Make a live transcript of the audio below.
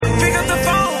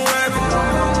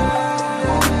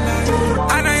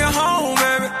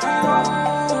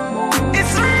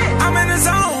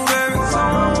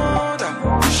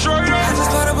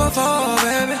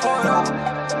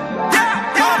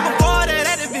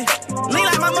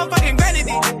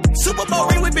Super Bowl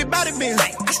ring with big body bins.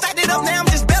 I stacked it up, now I'm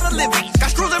just better living. Got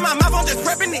screws in my mouth, I'm just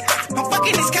prepping it. I'm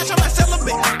fucking this cash, I'm not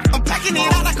celibate. I'm packing it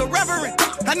out like a reverend.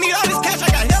 I need all this cash, I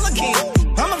got hella kids.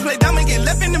 I'ma play dumb and get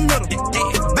left in the middle.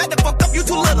 Back the fuck up, you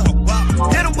too little.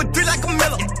 Hit him with three like a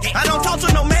Miller. I don't talk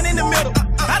to no man in the middle.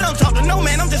 I don't talk to no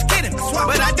man, I'm just kidding.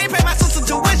 But I did pay my sister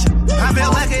tuition. I feel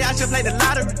lucky I should play the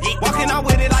lottery. Walking out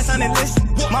with it like Sunday list.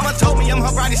 Mama told me I'm her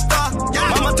brightest star.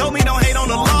 Mama told me don't hate on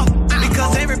the law.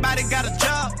 Because everybody got a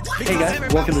job. Hey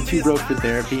guys, welcome to Two Broke for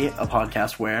Therapy, a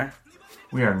podcast where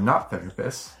we are not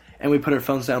therapists. And we put our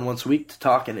phones down once a week to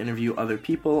talk and interview other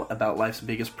people about life's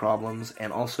biggest problems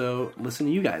and also listen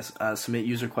to you guys. Submit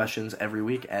user questions every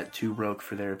week at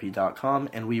twobrokefortherapy.com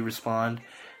and we respond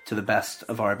to the best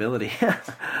of our ability.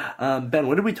 Ben,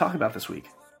 what did we talk about this week?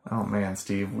 Oh man,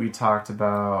 Steve, we talked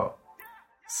about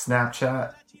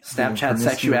Snapchat. Snapchat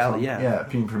sexuality, Yeah,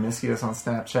 being promiscuous on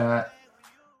Snapchat.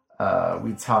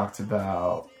 We talked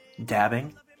about...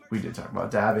 dabbing. We did talk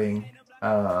about dabbing.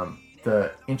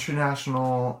 The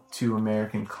international to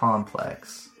American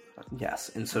complex. Yes,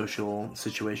 in social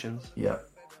situations. Yep.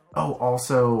 Oh,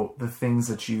 also the things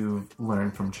that you've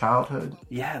learned from childhood.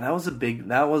 Yeah, that was a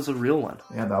real one.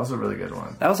 Yeah, that was a really good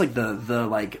one. That was like the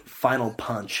like final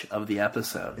punch of the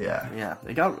episode. Yeah. Yeah,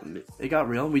 it got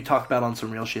real. We talked about on some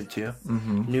real shit too.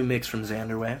 Mm-hmm. New mix from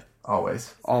Xanderwave.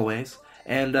 Always.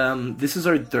 And this is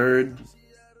our third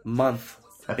month.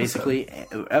 Basically,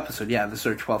 episode. Yeah, this is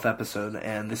our 12th episode,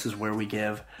 and this is where we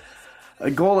give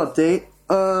a goal update.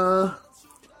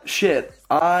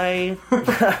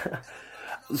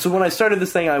 So when I started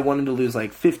this thing, I wanted to lose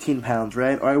like 15 pounds,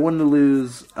 right? Or I wanted to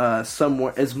lose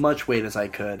as much weight as I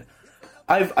could.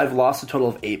 I've lost a total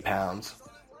of 8 pounds.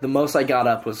 The most I got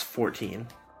up was 14.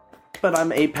 But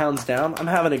I'm 8 pounds down. I'm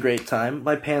having a great time.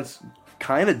 My pants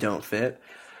kind of don't fit.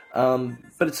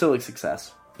 But it's still a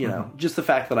success. You know, just the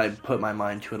fact that I put my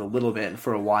mind to it a little bit and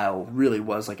for a while really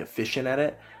was like efficient at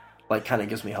it, like kind of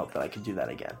gives me hope that I could do that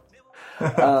again.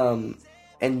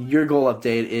 And your goal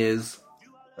update is?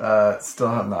 Still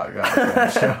have not gotten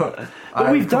a show.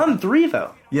 But we've done 3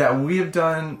 though. Yeah, we have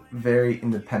done very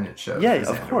independent shows. Yeah,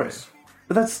 of course.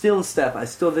 But that's still a step. I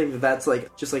still think that's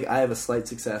like, just like I have a slight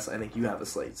success, I think you have a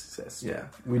slight success. Yeah,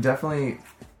 we definitely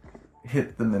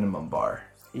hit the minimum bar.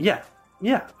 Yeah,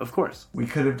 of course. We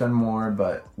could have done more,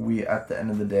 but we, at the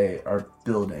end of the day, are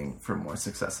building for more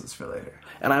successes for later.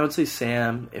 And I would say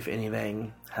Sam, if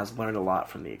anything, has learned a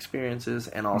lot from the experiences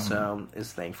and also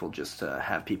is thankful just to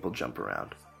have people jump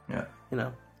around. Yeah. You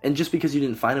know? And just because you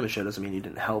didn't find him a show doesn't mean you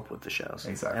didn't help with the shows.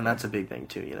 Exactly. And that's a big thing,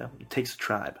 too, you know? It takes a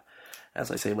tribe, as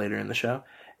I say later in the show.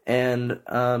 And,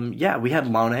 we had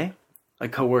Lone, a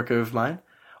coworker of mine,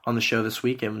 on the show this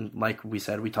week, and like we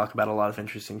said, we talk about a lot of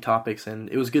interesting topics, and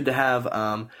it was good to have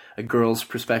a girl's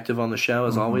perspective on the show.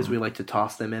 As always, we like to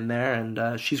toss them in there,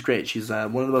 and she's great. She's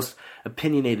one of the most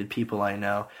opinionated people I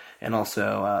know, and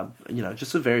also,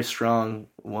 just a very strong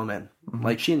woman.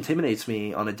 Like, she intimidates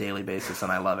me on a daily basis,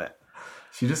 and I love it.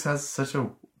 She just has such a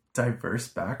diverse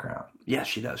background. Yeah,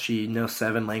 she does. She knows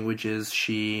 7 languages.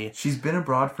 She's been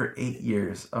abroad for 8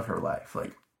 years of her life.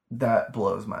 Like, that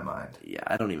blows my mind. Yeah,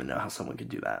 I don't even know how someone could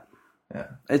do that. Yeah.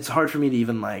 It's hard for me to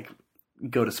even, like,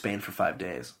 go to Spain for 5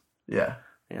 days. Yeah.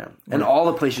 Yeah. And all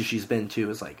the places she's been to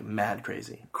is, like, mad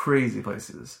crazy. Crazy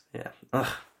places. Yeah. Ugh.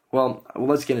 Well,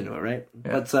 let's get into it, right?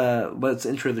 Yeah. Let's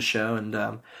intro the show,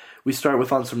 and we start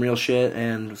with on some real shit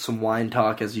and some wine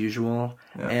talk as usual.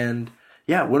 Yeah. And...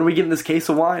 yeah, when are we getting this case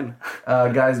of wine?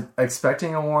 Guys,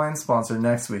 expecting a wine sponsor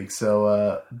next week,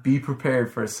 so be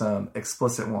prepared for some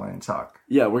explicit wine talk.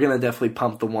 Yeah, we're going to definitely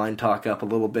pump the wine talk up a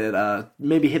little bit.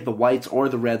 Maybe hit the whites or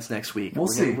the reds next week. We'll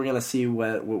see. We're going to see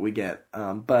what we get.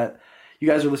 But you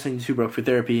guys are listening to Two Broke for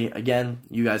Therapy. Again,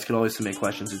 you guys could always submit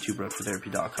questions at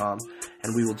twobrokefortherapy.com,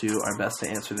 and we will do our best to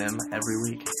answer them every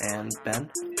week. And Ben?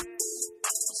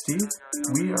 Steve,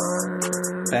 we are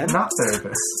Ben? Not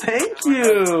therapists. Thank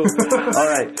you. All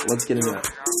right, let's get into it.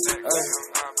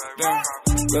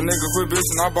 The nigga quit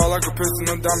bitching, I ball like a piston,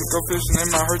 no diamond, go fishing, they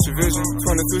might hurt your vision.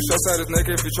 22 shots at his neck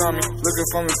if you try me. Looking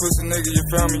for me, pussy nigga, you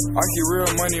feel me? I keep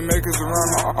real money makers around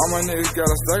me. All my niggas got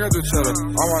a stack of the cheddar.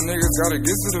 All my niggas gotta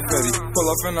get to the petty. Pull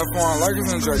up in the foreign like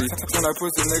it's in jetty. When I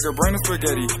pussy nigga, bring the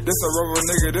spaghetti. This a rubber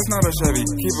nigga, this not a Chevy.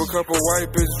 Keep a couple white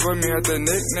bitches with me at the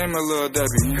nickname of Lil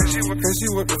Debbie. Cause she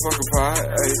with the fucking pie,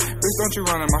 ayy. Bitch, don't you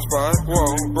run in my spot,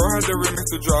 whoa. Bro had to remix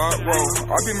the drop,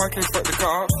 whoa. I be my case, fuck the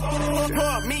cops.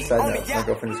 Side note, my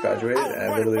girlfriend just graduated, and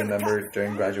I literally remember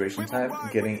during graduation time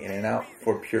getting In and Out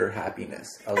for pure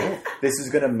happiness. I was like, this is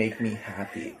gonna make me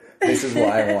happy. This is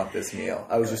why I want this meal.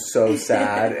 I was just so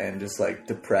sad and just like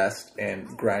depressed and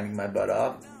grinding my butt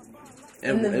off.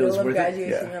 In the it was middle of worth it.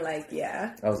 graduation, Yeah. you're like,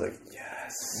 yeah. I was like,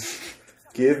 yes.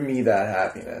 Give me that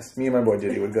happiness. Me and my boy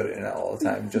Diddy would go to In-N-Out all the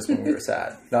time just when we were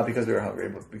sad. Not because we were hungry,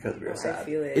 but because we were I sad.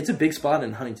 feel it. It's a big spot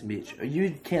in Huntington Beach.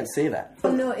 You can't say that.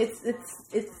 Oh, no, it's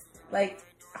like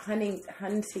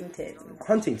Huntington.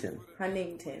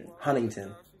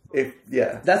 Huntington.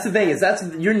 Yeah. That's the thing is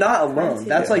you're not alone.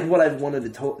 That's Yeah. like what I've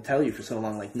wanted to tell you for so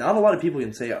long. Like not a lot of people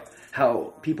can say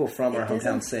how people from our It hometown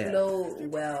doesn't say it. flow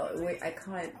well. Wait, I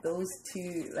can't. Those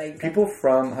two, like People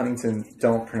from Huntington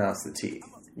don't pronounce the T.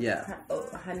 Yeah. Oh,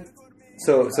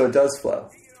 So it does flow.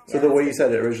 So Yeah. the way you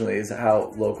said it originally is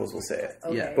how locals will say it.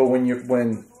 okay. Yeah. But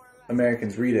when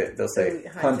Americans read it, they'll say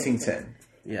Huntington. Huntington.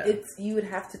 Yeah. You would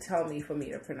have to tell me for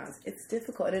me to pronounce. It's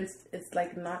difficult, and it's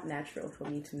like not natural for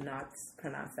me to not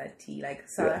pronounce that T. Like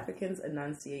South Yeah. Africans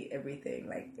enunciate everything,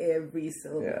 like every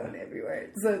syllable Yeah. and every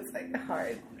word. So it's like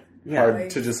hard. Yeah. Hard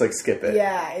to just like skip it.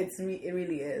 Yeah, it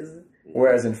really is.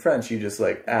 Whereas in French, you just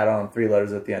like add on 3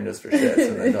 letters at the end just for shits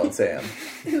and then don't say them.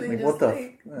 And they Like, just what the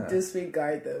like f-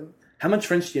 disregard them. How much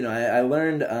French do you know? I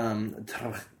learned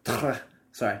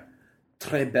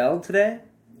très belle today,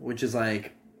 which is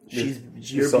like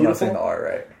you're still not saying beautiful. the R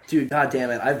right. Dude, god damn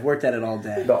it. I've worked at it all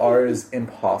day. The R is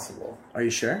impossible. Are you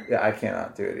sure? Yeah, I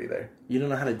cannot do it either. You don't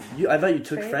know how to I thought you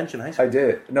took Right. French in high school. I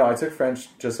did. No, I took French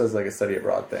just as like a study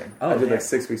abroad thing. Oh, I did yeah. like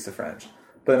 6 weeks of French.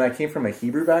 But then I came from a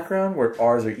Hebrew background where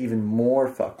R's are even more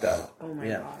fucked up. Oh my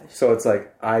Yeah. gosh. So it's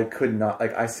like I could not,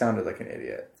 like I sounded like an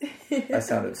idiot. I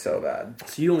sounded so bad.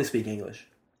 So you only speak English.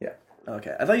 Yeah.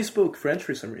 Okay. I thought you spoke French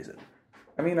for some reason.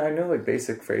 I mean, I know like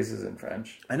basic phrases in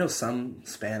French. I know some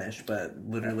Spanish, but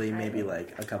literally maybe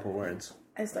like a couple words.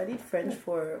 I studied French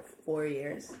for 4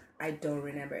 years. I don't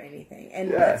remember anything. And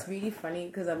Yeah. that's really funny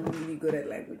because I'm really good at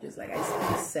languages. Like I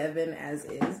speak 7 as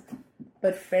is.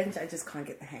 But French, I just can't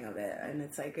get the hang of it. And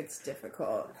it's like, it's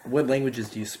difficult. What languages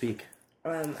do you speak?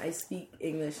 I speak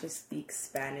English. I speak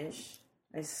Spanish.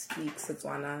 I speak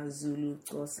Setswana, Zulu,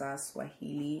 Xhosa,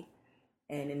 Swahili,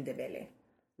 and Ndebele.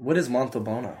 What is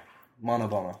Montobono?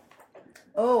 Monobono.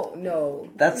 Oh, no.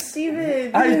 That's-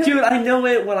 Steven. Dude, I know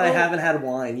it when I Oh. haven't had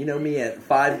wine. You know me at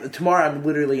 5. Tomorrow I'm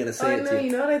literally going to say Oh, it no, to you.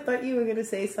 you know what? I thought you were going to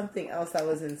say something else that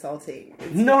was insulting.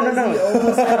 It's No. because You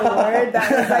almost said a word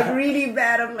that was like really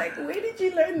bad. I'm like, where did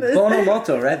you learn this?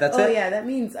 Bonomoto, right? That's Oh, it? yeah, that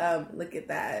means, look at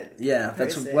that. Yeah,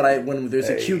 that's person. what when there's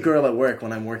a Hey. cute girl at work,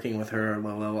 when I'm working with her,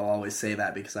 Lola will always say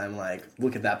that because I'm like,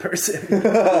 look at that person. He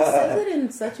says it in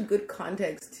such a good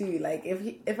context, too. Like,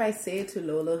 if I say it to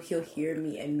Lolo, he'll hear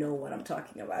me and know what I'm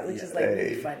talking about, which is, like, really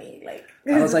Hey. funny. Like,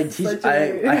 I was like, such a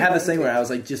I have this thing context. where I was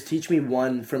like, just teach me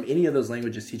one, from any of those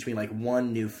languages, teach me like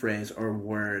one new phrase or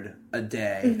word a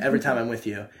day every time I'm with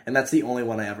you. And that's the only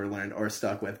one I ever learned or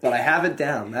stuck with. But I have it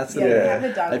down. That's the Yeah, thing. you have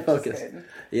it down, I which is focus. good.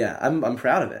 Yeah, I'm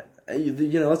proud of it.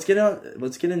 You know, let's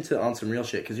get into on some real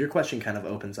shit because your question kind of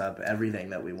opens up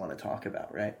everything that we want to talk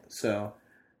about, right? So,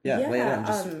 yeah, lay it on.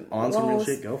 Just on some real well,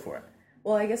 shit. Go for it.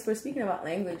 Well, I guess we're speaking about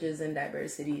languages and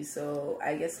diversity, so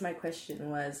I guess my question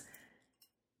was,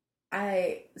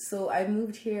 I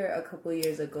moved here a couple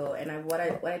years ago, and what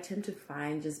I tend to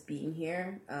find just being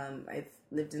here, I've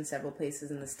lived in several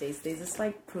places in the States. There's this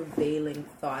like prevailing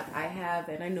thought I have,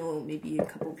 and I know maybe a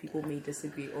couple people may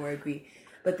disagree or agree,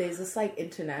 but there's this like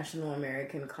international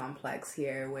American complex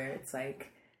here where it's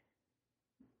like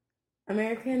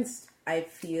Americans, I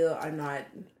feel, are not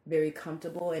very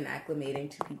comfortable in acclimating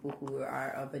to people who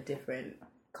are of a different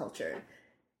culture.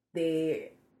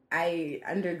 I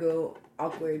undergo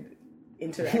awkward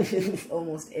interactions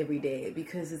almost every day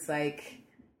because it's like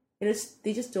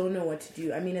they just don't know what to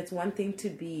do. I mean, it's one thing to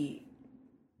be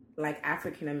like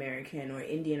African American or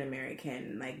Indian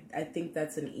American. Like, I think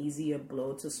that's an easier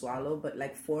blow to swallow, but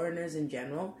like foreigners in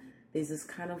general, there's this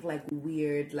kind of like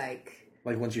weird like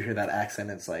Once you hear that accent,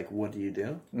 it's like, what do you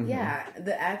do? yeah,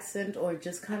 the accent, or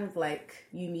just kind of like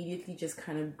you immediately just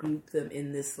kind of group them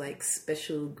in this like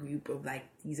special group of like,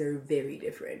 these are very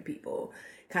different people.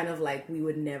 Kind of like we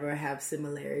would never have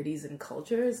similarities in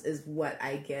cultures is what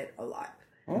I get a lot.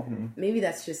 Maybe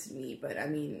that's just me, but I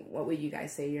mean, what would you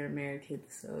guys say? You're American,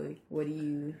 so what do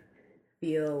you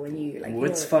feel when you like?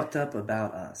 What's fucked up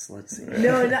about us? Let's see.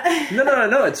 No, no.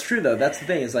 No. It's true though. That's the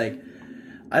thing. Is like,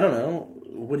 I don't know.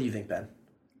 What do you think, Ben?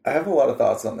 I have a lot of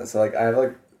thoughts on this. Like I have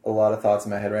like a lot of thoughts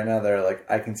in my head right now that are like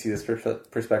I can see this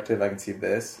perspective, I can see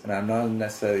this, and I'm not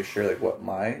necessarily sure like what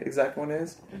my exact one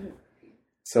is.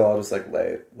 So I'll just like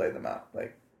lay them out.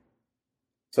 Like,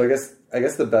 so I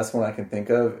guess the best one I can think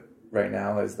of right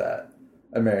now is that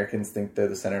Americans think they're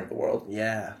the center of the world,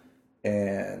 Yeah.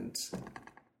 and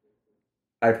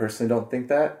I personally don't think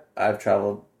that. I've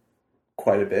traveled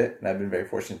quite a bit, and I've been very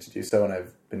fortunate to do so, and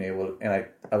I've been able to, and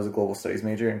I was a global studies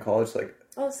major in college, so like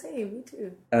Oh, same. Me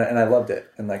too. And I loved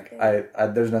it. And like I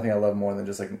there's nothing I love more than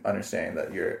just like understanding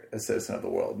that you're a citizen of the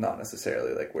world, not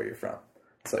necessarily like where you're from.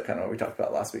 It's like kind of what we talked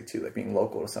about last week too, like being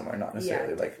local to somewhere, not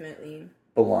necessarily like definitely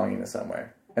belonging to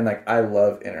somewhere. And like I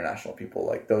love international people,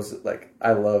 like those, like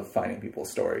I love finding people's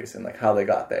stories and like how they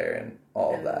got there and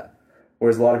all of that.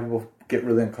 Whereas a lot of people get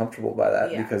really uncomfortable by that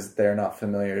because they're not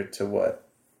familiar to what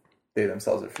they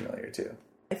themselves are familiar to.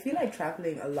 I feel like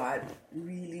traveling a lot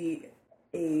really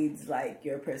aids like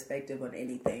your perspective on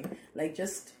anything. Like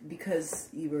just because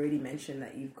you've already mentioned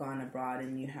that you've gone abroad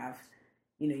and you have,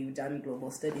 you know, you've done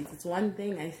global studies. It's one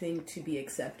thing, I think, to be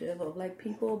acceptive of like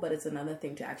people, but it's another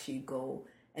thing to actually go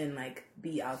and like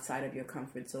be outside of your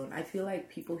comfort zone. I feel like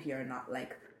people here are not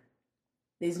like,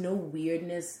 there's no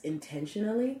weirdness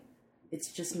intentionally.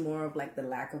 It's just more of like the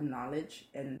lack of knowledge.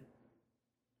 And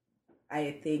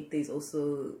I think there's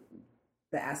also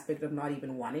the aspect of not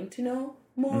even wanting to know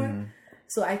more.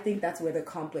 So I think that's where the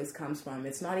complex comes from.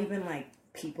 It's not even like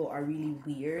people are really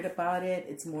weird about it.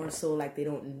 It's more so like they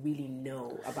don't really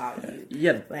know about you.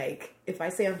 Yeah. Like if I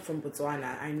say I'm from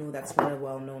Botswana, I know that's not a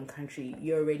well-known country.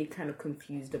 You're already kind of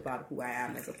confused about who I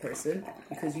am as a person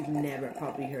because you've never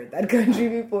probably heard that country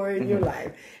before in your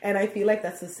life. And I feel like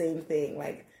that's the same thing.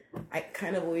 Like I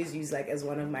kind of always use like as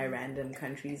one of my random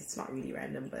countries. It's not really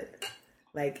random, but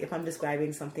like if I'm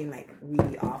describing something like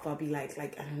really off, I'll be like I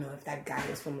don't know if that guy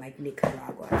is from like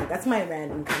Nicaragua. Like, that's my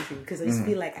random country because I just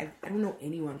feel like I don't know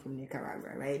anyone from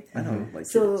Nicaragua, right? I know. Like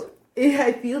So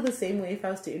I feel the same way if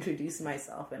I was to introduce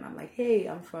myself and I'm like, hey,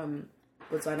 I'm from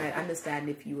Botswana. I understand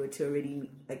if you were to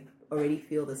already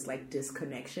feel this like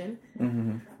disconnection,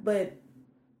 but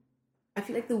I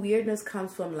feel like the weirdness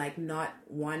comes from like not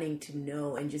wanting to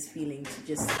know and just feeling to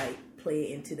just like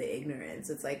play into the ignorance.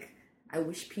 It's like I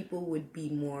wish people would be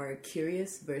more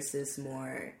curious versus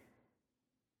more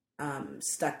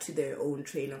stuck to their own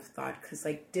train of thought. Because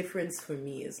like difference for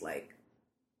me is like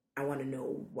I want to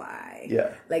know why.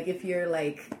 Yeah. Like if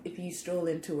you stroll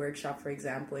into a workshop, for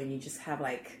example, and you just have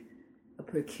like a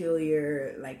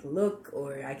peculiar like look,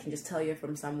 or I can just tell you're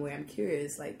from somewhere. I'm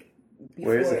curious. Like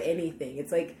before anything,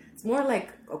 it's like it's more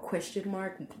like a question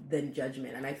mark than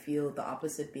judgment. And I feel the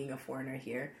opposite being a foreigner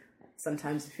here.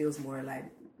 Sometimes it feels more like,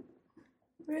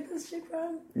 where's this chick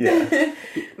from? Yeah.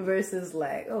 Versus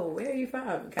like, oh, where are you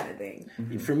from? Kind of thing.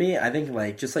 For me, I think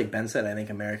like just like Ben said, I think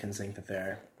Americans think that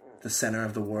they're the center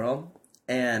of the world,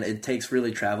 and it takes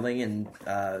really traveling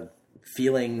and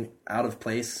feeling out of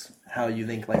place. How you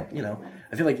think, like, you know,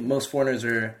 I feel like most foreigners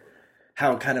are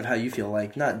how you feel,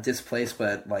 like not displaced,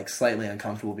 but like slightly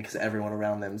uncomfortable because everyone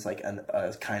around them is like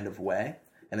a kind of way.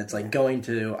 And it's like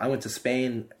I went to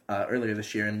Spain earlier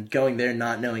this year, and going there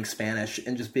not knowing Spanish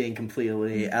and just being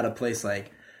completely out of place,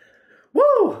 like,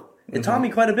 woo! It taught me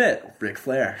quite a bit. Ric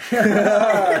Flair.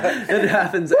 It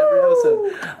happens every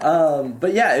episode.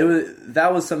 But yeah,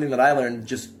 that was something that I learned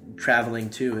just traveling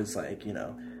too, is like, you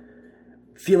know,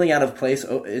 feeling out of place.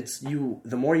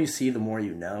 The more you see, the more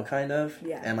you know, kind of.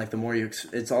 Yeah. And like the more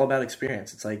it's all about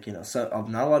experience. It's like, you know, so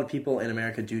not a lot of people in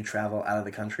America do travel out of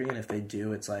the country, and if they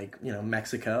do, it's like, you know,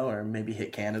 Mexico or maybe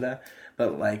hit Canada.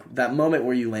 But like that moment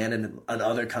where you land in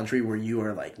another country where you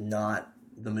are like not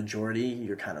the majority,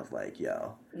 you're kind of like,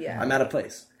 yo, I'm out of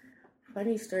place.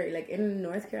 Funny story, like in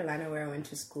North Carolina where I went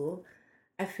to school,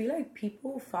 I feel like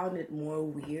people found it more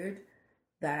weird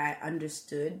that I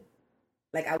understood.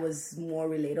 Like, I was more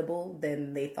relatable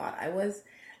than they thought I was.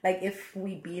 Like, if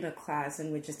we'd be in a class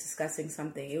and we're just discussing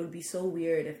something, it would be so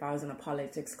weird if I was in a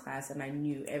politics class and I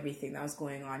knew everything that was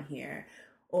going on here.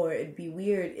 Or it'd be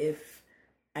weird if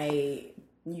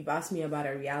you've asked me about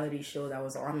a reality show that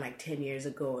was on like 10 years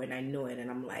ago and I know it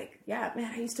and I'm like, yeah,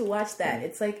 man, I used to watch that.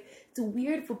 It's like, it's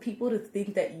weird for people to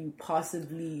think that you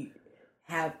possibly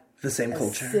have the same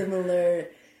culture. Similar...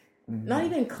 Not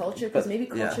even culture, because maybe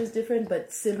culture is different,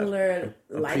 but similar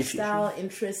lifestyle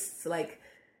interests. Like,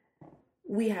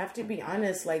 we have to be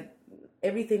honest, like,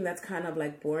 everything that's kind of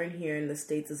like born here in the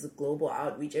States is a global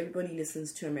outreach. Everybody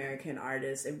listens to American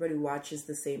artists. Everybody watches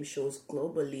the same shows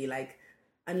globally. Like,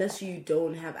 unless you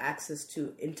don't have access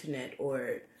to internet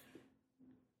or,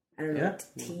 I don't know,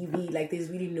 TV, like, there's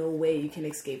really no way you can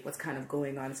escape what's kind of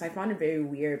going on. So I found it very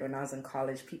weird when I was in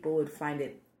college. People would find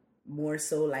it more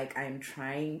so like I'm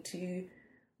trying to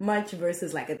much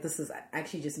versus like this is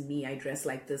actually just me. I dress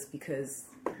like this because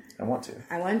I want to.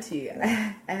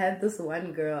 I had this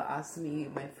one girl ask me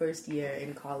my first year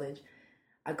in college.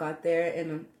 I got there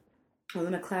and I was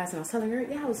in a class and I was telling her,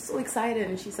 I was so excited,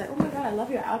 and she's like, oh my god, I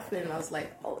love your outfit. And I was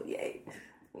like, oh yay.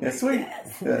 That's sweet.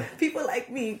 Yes. Yeah. People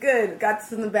like me. Good. Got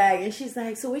this in the bag. And she's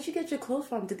like, so where'd you get your clothes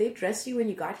from? Did they dress you when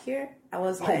you got here? I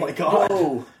was like, oh my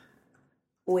god.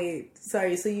 Wait,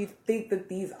 sorry. So you think that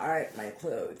these aren't my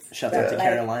clothes? Shout out to Like,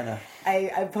 Carolina.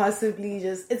 I possibly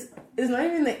just it's not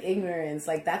even the ignorance.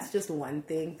 Like that's just one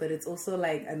thing, but it's also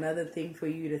like another thing for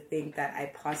you to think that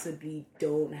I possibly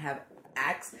don't have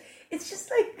access. It's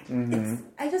just like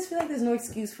I just feel like there's no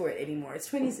excuse for it anymore. It's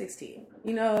 2016.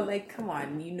 You know, like come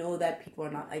on. You know that people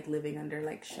are not like living under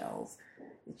like shells.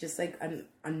 It's just like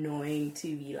annoying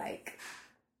to be like,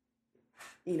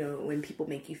 you know, when people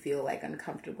make you feel like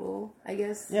uncomfortable, I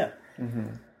guess. Yeah.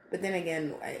 But then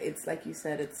again, it's like you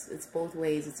said, it's both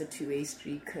ways. It's a two-way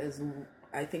street because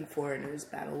I think foreigners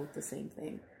battle with the same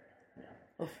thing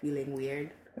of feeling weird.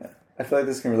 Yeah. I feel like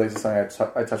this can relate to something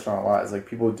I touched on a lot. Is like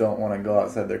people don't want to go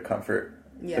outside their comfort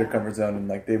zone, and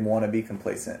like they want to be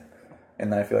complacent.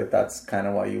 And I feel like that's kind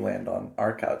of why you land on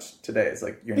our couch today. It's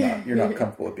like you're not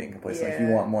comfortable with being complacent. Like you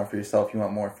want more for yourself. You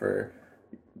want more for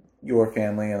your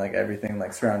family and like everything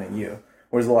like surrounding you.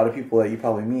 Whereas a lot of people that you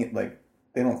probably meet, like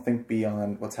they don't think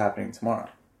beyond what's happening tomorrow.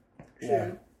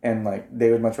 Yeah. And like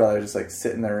they would much rather just like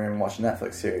sit in their room and watch a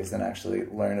Netflix series than actually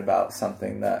learn about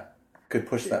something that could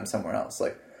push them somewhere else.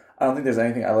 Like I don't think there's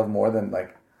anything I love more than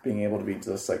like being able to be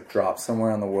just like drop somewhere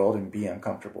in the world and be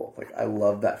uncomfortable. Like I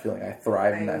love that feeling. I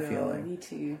thrive in that feeling. Me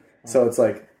too. So it's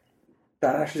like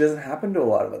that actually doesn't happen to a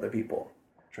lot of other people.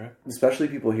 True. Especially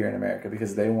people here in America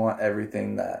because they want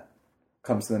everything that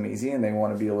comes to them easy and they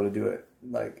want to be able to do it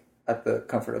like at the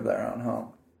comfort of their own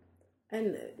home.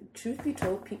 And truth be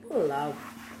told, people love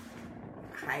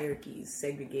hierarchies,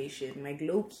 segregation. Like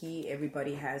low key,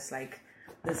 everybody has like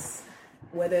this,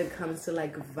 whether it comes to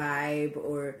like vibe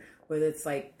or whether it's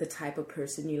like the type of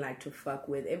person you like to fuck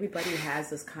with, everybody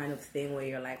has this kind of thing where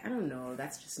you're like, I don't know,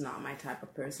 that's just not my type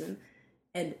of person.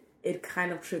 And it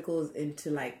kind of trickles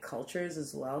into like cultures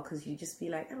as well, because you just be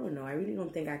like, I don't know, I really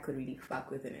don't think I could really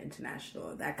fuck with an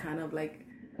international. That kind of like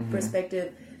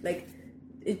perspective, like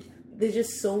there's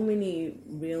just so many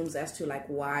realms as to like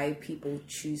why people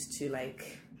choose to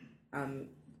like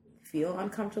feel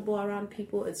uncomfortable around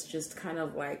people. It's just kind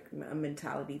of like a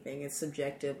mentality thing. It's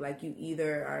subjective. Like you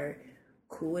either are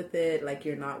cool with it, like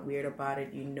you're not weird about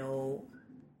it, you know.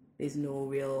 There's no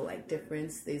real, like,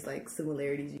 difference. There's, like,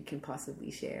 similarities you can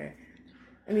possibly share.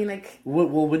 I mean, like...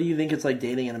 What do you think it's like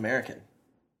dating an American?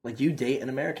 Like, you date an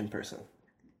American person.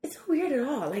 It's not weird at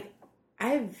all. Like,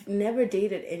 I've never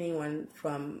dated anyone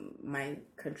from my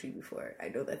country before. I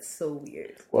know that's so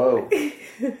weird. Whoa.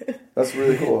 That's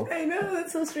really cool. I know,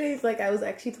 that's so strange. Like, I was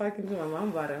actually talking to my mom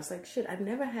about it. I was like, shit, I've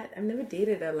never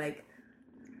dated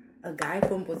a guy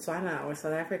from Botswana or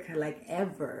South Africa, like,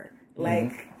 ever.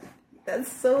 Like...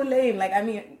 That's so lame. Like, I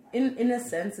mean, in a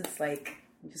sense, it's like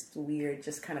just weird,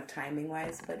 just kind of timing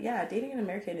wise. But yeah, dating an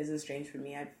American isn't strange for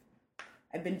me.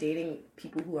 I've been dating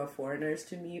people who are foreigners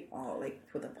to me all like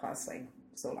for the past like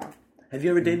so long. Have you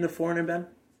ever dated a foreigner, Ben?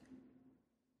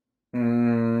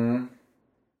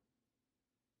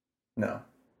 No.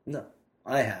 No,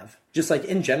 I have. Just like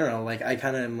in general, like I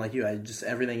kind of am like you.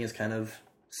 Everything is kind of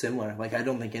similar. Like I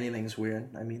don't think anything's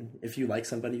weird. I mean, if you like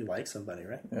somebody, you like somebody,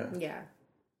 right? Yeah.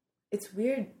 It's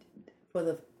weird for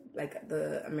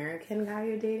the American guy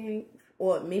you're dating,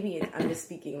 or maybe I'm just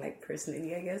speaking like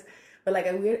personally, I guess. But like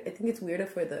I think it's weirder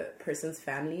for the person's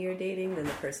family you're dating than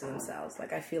the person themselves.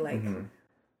 Like I feel like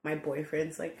my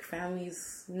boyfriend's like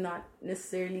family's not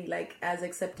necessarily like as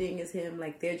accepting as him.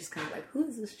 Like they're just kind of like,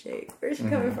 who's this chick? Where's she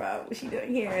coming from? What's she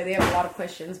doing here? They have a lot of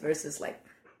questions versus like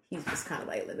he's just kind of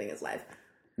like living his life.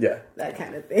 Yeah, that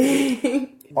kind of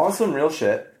thing. On some real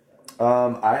shit.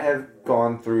 I have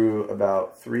gone through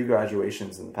about 3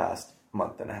 graduations in the past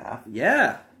month and a half.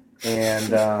 Yeah. And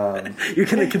you're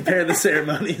going to compare the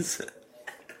ceremonies.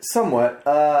 Somewhat.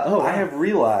 Wow. I have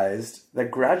realized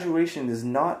that graduation is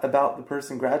not about the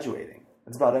person graduating.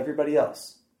 It's about everybody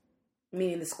else.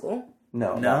 Meaning the school?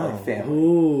 No, not like family.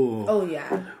 Ooh. Oh, yeah.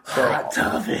 So, hot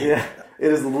topic. Yeah.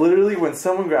 It is literally when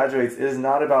someone graduates, it is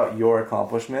not about your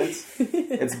accomplishments.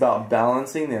 It's about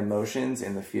balancing the emotions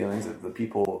and the feelings of the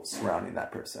people surrounding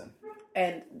that person.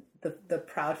 And the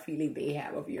proud feeling they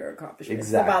have of your accomplishments.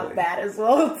 Exactly. It's about that as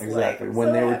well. It's exactly. Like, when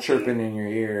so they were happy. chirping in your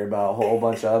ear about a whole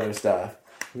bunch of other stuff.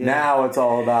 Yeah. Now it's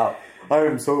all about,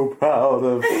 I'm so proud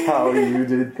of how you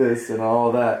did this and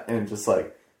all that. And just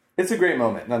like, it's a great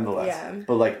moment nonetheless. Yeah.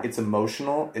 But like, it's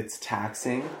emotional, it's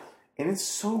taxing. And it's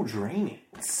so draining.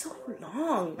 It's so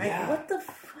long. Like, Yeah. what the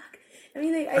fuck? I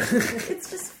mean, it's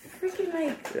just freaking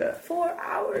like 4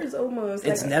 hours almost.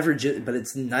 It's like, never just, but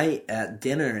it's night at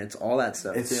dinner. It's all that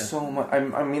stuff. It's so much.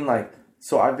 I mean, like,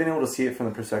 so I've been able to see it from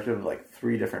the perspective of like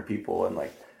 3 different people. And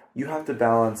like, you have to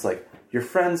balance like your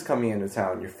friends coming into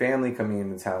town, your family coming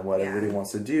into town, what everybody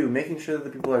wants to do, making sure that the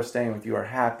people that are staying with you are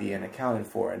happy and accounted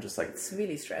for, and just like It's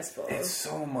really stressful. it's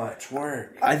so much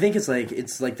work. I think it's like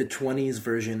the 20s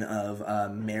version of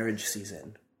marriage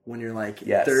season when you're like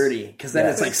Yes. 30, because then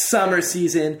Yes. it's like summer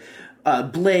season.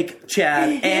 Blake,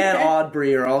 Chad, and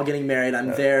Aubrey are all getting married. I'm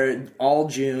there all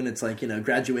June. It's like,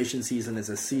 graduation season is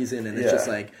a season, and it's just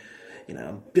like,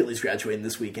 Billy's graduating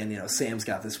this weekend. Sam's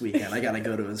got this weekend. I got to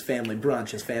go to his family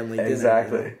brunch, his family dinner.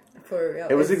 Exactly. For real.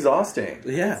 It was exhausting.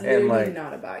 Yeah. It's literally And, like-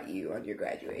 not about you on your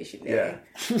graduation day.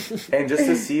 Yeah. And just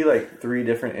to see like 3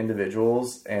 different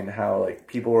individuals and how like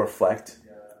people reflect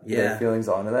their feelings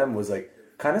onto them was like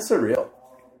kind of surreal.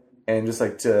 And just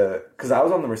like because I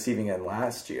was on the receiving end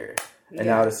last year, and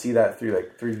now to see that through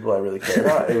like 3 people I really care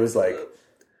about, it was like,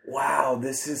 wow,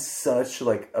 this is such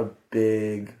like a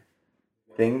big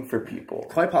thing for people.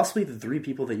 Quite possibly the 3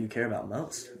 people that you care about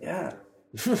most. Yeah.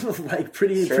 Like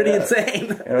pretty Straight up.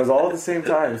 insane. And it was all at the same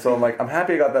time. So I'm like, I'm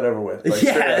happy I got that over with. Like,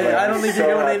 Yeah, straight up, like, I don't I'm think you're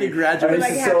going to any happy. graduation. I'm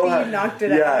Like, so happy you knocked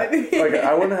it out. Like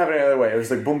I wouldn't have it any other way. It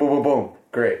was like boom, boom, boom, boom.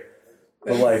 Great.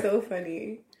 But It's like, so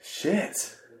funny.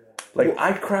 shit. Like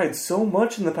I cried so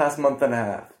much in the past month and a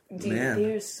half. Dude, Man.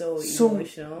 they're so So-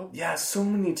 emotional. Yeah, so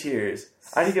many tears.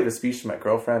 I had to give a speech to my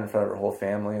girlfriend in front of her whole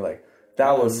family. Like that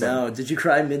Oh, was no. Did you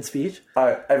cry mid-speech?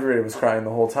 everybody was crying the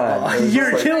whole time. Oh, It was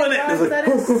you're just, like, killing it. Gosh, that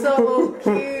is so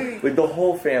cute. Like the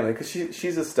whole family, because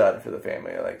she's a stud for the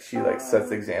family. Like she like sets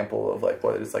the example of like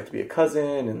what it's like to be a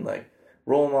cousin and like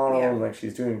role model, Yeah. and like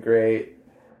she's doing great.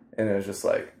 And it was just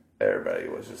like everybody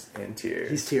was just in tears.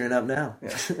 He's tearing up now.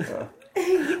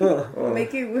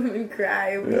 Making women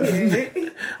cry over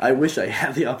here. I wish I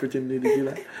had the opportunity to do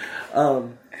that.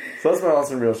 So that's my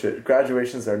awesome real shit.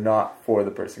 Graduations are not for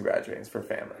the person graduating; it's for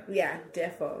family. Yeah,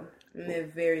 defo. And they're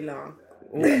very long.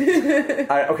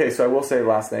 Okay, so I will say the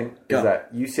last thing Go. is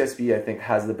that UCSB I think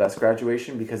has the best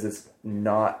graduation because it's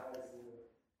not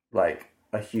like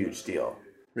a huge deal.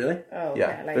 Really? Oh, Yeah,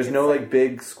 okay. there's it's no like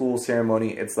big school ceremony.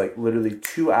 It's like literally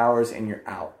 2 hours and you're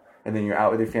out, and then you're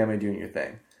out with your family doing your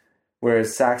thing.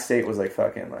 Whereas Sac State was like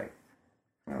fucking like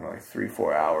I don't know, like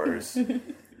 3-4 hours.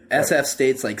 SF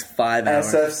State's like 5 hours.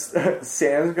 SF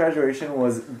Sam's graduation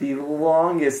was the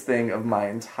longest thing of my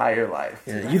entire life.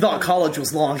 Yeah, you thought college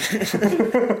was long. Just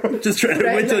trying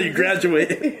to wait till you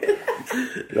graduate.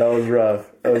 That was rough.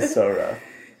 That was so rough.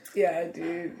 Yeah,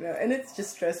 dude. No, and it's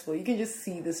just stressful. You can just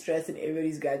see the stress in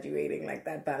everybody's graduating. Like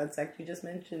that balance act you just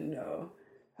mentioned. No,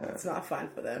 it's not fun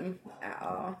for them at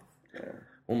all.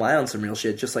 Well, my on some real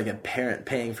shit, just like a parent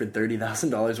paying for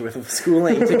 $30,000 worth of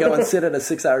schooling to go and sit at a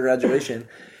 6-hour graduation.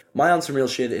 My on some real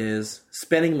shit is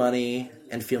spending money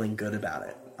and feeling good about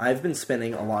it. I've been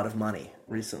spending a lot of money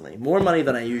recently. More money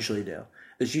than I usually do.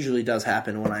 This usually does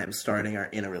happen when I am starting or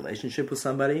in a relationship with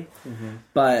somebody. Mm-hmm.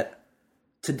 But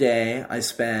today I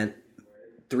spent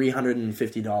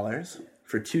 $350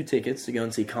 for 2 tickets to go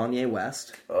and see Kanye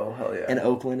West Oh, hell yeah. in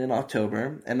Oakland in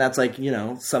October. And that's like,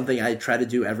 something I try to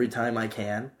do every time I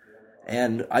can.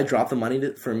 And I dropped the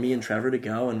money for me and Trevor to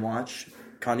go and watch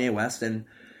Kanye West. And,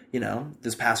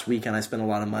 this past weekend I spent a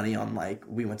lot of money on I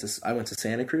went to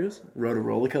Santa Cruz, rode a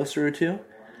roller coaster or 2,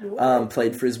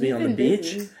 played Frisbee on the been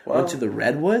beach, busy. went to the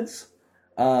Redwoods.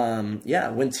 Went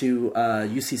to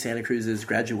UC Santa Cruz's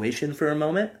graduation for a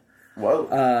moment. Whoa.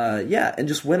 And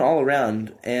just went all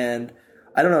around. And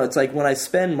I don't know, it's like when I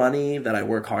spend money that I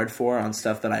work hard for on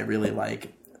stuff that I really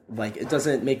like it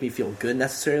doesn't make me feel good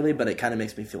necessarily, but it kind of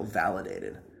makes me feel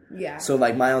validated. Yeah. So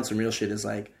like my on some real shit is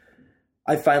like,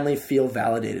 I finally feel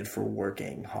validated for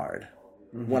working hard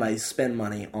when I spend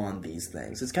money on these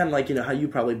things. It's kind of like, how you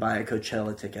probably buy a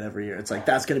Coachella ticket every year. It's like,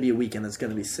 that's going to be a weekend that's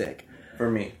going to be sick. For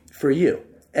me. For you.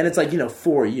 And it's like,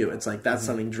 for you. It's like, that's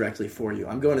something directly for you.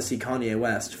 I'm going to see Kanye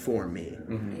West for me.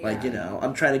 Like,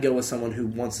 I'm trying to go with someone who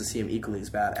wants to see him equally as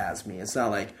bad as me. It's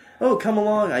not like, oh, come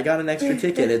along, I got an extra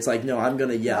ticket. It's like, no, I'm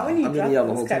going to yell. Why would you I'm going to drop yell the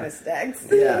those whole kind time. of stacks?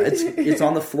 Yeah, it's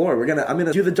on the floor. I'm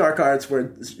gonna do the dark arts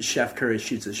where Chef Curry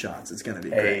shoots his shots. It's gonna be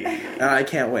great. I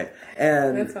can't wait.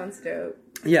 And That sounds dope.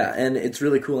 yeah, and it's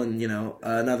really cool. And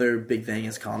another big thing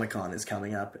is Comic-Con is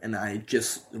coming up, and I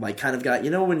just kind of got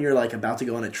when you're about to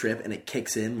go on a trip and it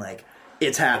kicks in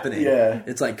it's happening. Yeah.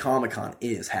 It's like Comic-Con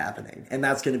is happening, and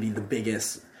that's gonna be the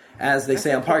biggest, as they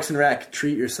say on Parks and Rec,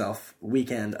 treat yourself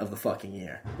weekend of the fucking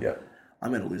year. Yep.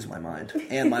 I'm gonna lose my mind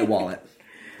and my wallet.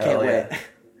 Can't Hell wait. yeah.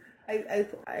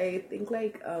 I think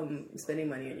spending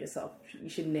money on yourself, you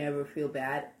should never feel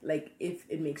bad if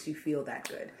it makes you feel that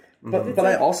good. But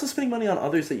I also spending money on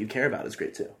others that you care about is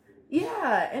great too.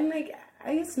 Yeah, and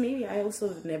I guess maybe I also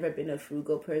have never been a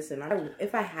frugal person.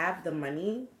 If I have the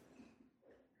money,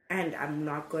 and I'm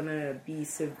not gonna be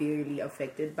severely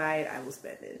affected by it, I will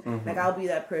spend it. Mm-hmm. Like, I'll be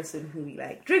that person who be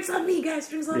like, drinks on me, guys,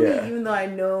 drinks on me, even though I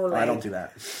know, like, I don't do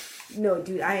that. no,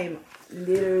 dude, I am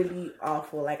literally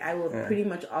awful. Like, I will pretty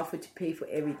much offer to pay for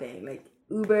everything, like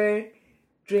Uber,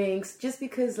 drinks, just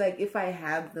because, like, if I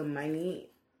have the money,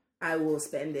 I will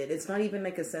spend it. It's not even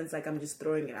like a sense like I'm just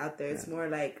throwing it out there. It's more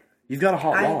like, You've got a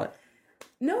hot wallet.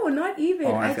 no, not even.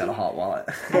 Oh, I've got a hot wallet.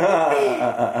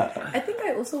 I think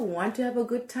I also want to have a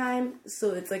good time.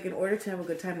 So it's like, in order to have a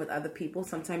good time with other people,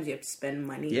 sometimes you have to spend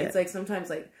money. Yeah. It's like, sometimes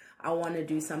like I want to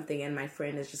do something and my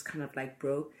friend is just kind of like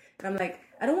broke. And I'm like,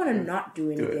 I don't want to not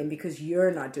do anything because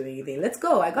you're not doing anything. Let's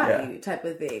go. I got you, type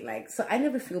of thing. Like, so I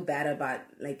never feel bad about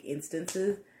like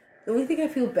instances. The only thing I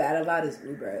feel bad about is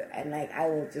Uber, and like I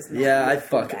will just not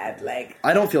feel bad. Like,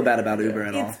 I don't feel bad about Uber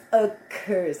at all. it's a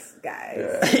curse,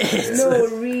 guys. No,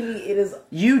 really, it is.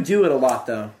 You do it a lot,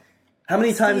 though. How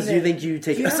many times do you think you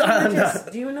take? Do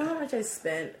you know how much I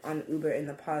spent on Uber in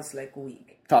the past like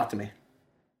week? Talk to me.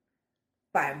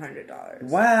 $500.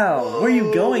 Wow, where are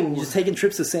you going? You just taking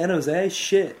trips to San Jose?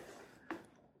 Shit.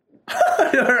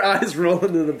 Her eyes roll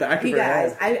into the back of You her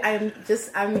guys, head.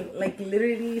 I'm like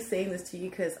literally saying this to you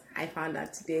because I found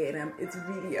out today, and it's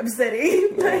really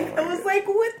upsetting. Like, I was like,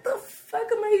 what the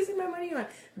fuck am I using my money on?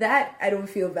 That I don't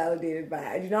feel validated by.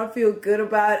 I do not feel good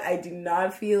about. I do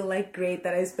not feel like great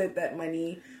that I spent that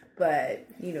money. But,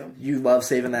 you know. You love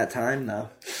saving that time, though.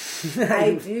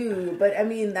 I do. But, I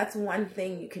mean, that's one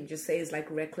thing you can just say is, like,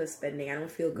 reckless spending. I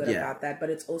don't feel good about that. But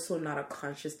it's also not a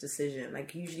conscious decision.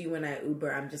 Like, usually when I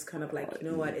Uber, I'm just kind of like, you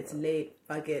know what? It's late.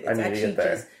 Fuck it. It's actually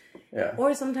just... Yeah.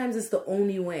 Or sometimes it's the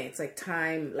only way. It's, like,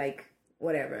 time, like,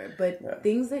 whatever. But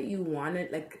things that you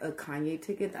wanted, like a Kanye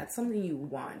ticket, that's something you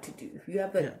want to do. If you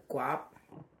have the guap,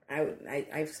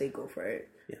 I say go for it.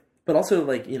 But also,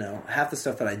 like, you know, half the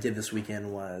stuff that I did this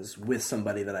weekend was with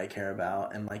somebody that I care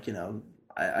about. And, like, you know,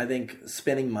 I think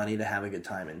spending money to have a good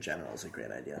time in general is a great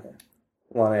idea.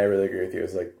 Lonnie, I really agree with you.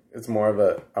 It's like, it's more of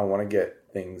a, I want to get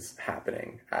things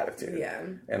happening attitude. Yeah.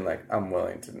 And, like, I'm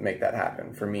willing to make that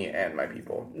happen for me and my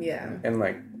people. Yeah. And,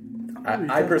 like,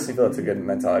 I personally feel it's a good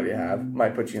mentality to have.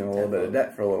 Might put you in a little bit of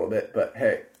debt for a little bit, but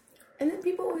hey. And then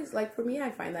people always, like, for me, I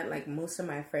find that, like, most of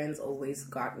my friends always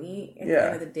got me. At the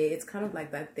end of the day, it's kind of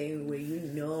like that thing where, you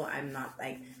know, I'm not,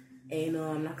 like, hey,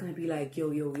 no, I'm not going to be like, yo.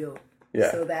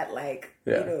 Yeah. So that, like,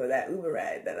 you know, that Uber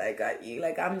ride that I got you.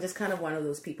 Like, I'm just kind of one of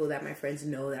those people that my friends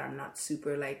know that I'm not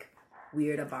super, like,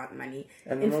 weird about money.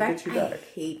 And in fact, I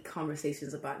hate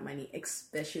conversations about money,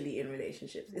 especially in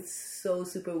relationships. It's so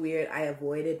super weird. I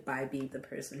avoid it by being the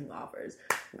person who offers.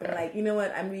 I'm like, you know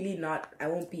what? I'm really not, I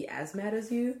won't be as mad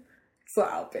as you. So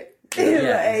I'll pay.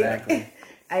 Exactly.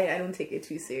 I don't take it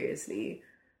too seriously.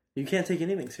 You can't take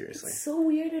anything seriously. It's so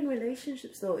weird in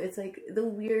relationships, though. It's like the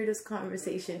weirdest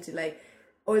conversation to like,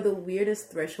 or the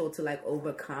weirdest threshold to like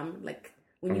overcome. Like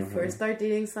when you first start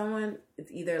dating someone,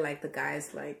 it's either like the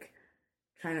guy's like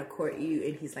trying to court you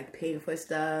and he's like paying for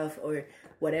stuff or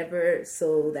whatever.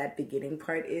 So that beginning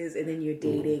part is, and then you're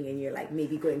dating and you're like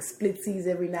maybe going splitsies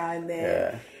every now and then.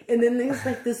 Yeah. And then there's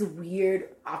like this weird,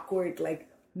 awkward, like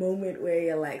moment where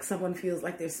you're like, someone feels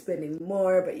like they're spending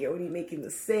more, but you're only making the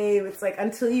same. It's like,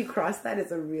 until you cross that,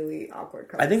 it's a really awkward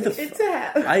conversation to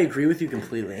have. I agree with you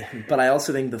completely, but I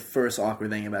also think the first awkward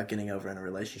thing about getting over in a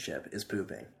relationship is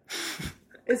pooping.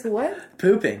 It's what?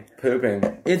 Pooping.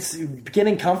 It's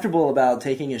getting comfortable about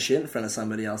taking a shit in front of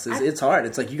somebody else. It's hard.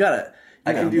 It's like, you gotta...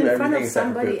 I can do in everything front of except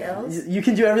for somebody pooping. else? You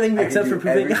can do everything except for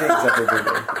pooping. Everything except for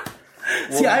pooping.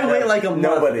 See, I wait like a month.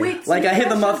 Nobody. Wait, Like, I hit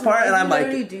the month part and I'm like...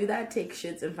 literally do that? Take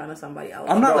shits in front of somebody else?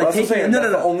 I'm not like that's what I'm taking... saying. No.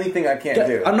 That's the only thing I can't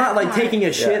do. I'm not like taking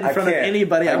a shit in I front of can't.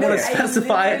 anybody. I want to I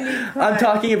specify. I'm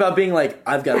talking about being like,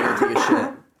 I've got to go take a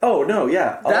shit. Oh, no,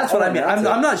 yeah. That's what I mean. I'm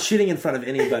that's it. not shitting in front of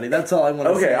anybody. That's all I want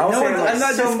to say. Okay, I was saying, like, I'm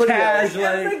not just somebody cash.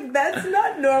 else. Like, that's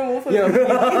not normal for Yo. me.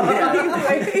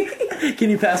 Can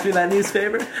you pass me that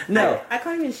newspaper? No. I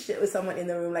can't even shit with someone in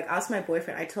the room. Like, ask my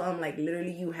boyfriend. I told him, like,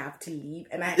 literally, you have to leave.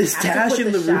 And I Is have Tash to put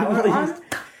in the the room, shower please? on.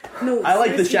 No, I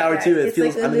like the seriously, shower, guys, too. It it's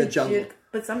feels like I'm in the legit- jungle.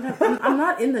 But sometimes I'm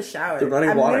not in the shower. The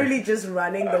running I'm water. literally just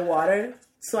running the water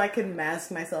so I can mask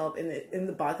myself in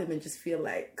the bathroom and just feel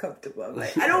like comfortable. I'm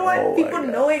like, I don't want Oh my people God.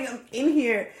 knowing I'm in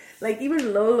here. Like,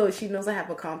 even Lolo, she knows I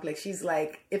have a complex. She's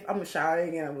like, if I'm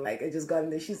showering and I'm like, I just got in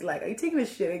there, she's like, are you taking a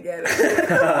shit again? I'm like, get the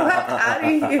fuck out of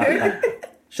here.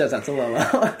 Shouts out to Lolo.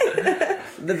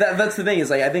 That's the thing,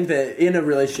 is like, I think that in a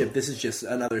relationship, this is just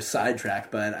another sidetrack,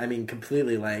 but I mean,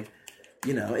 completely like,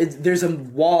 you know, there's a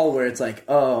wall where it's like,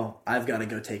 oh, I've got to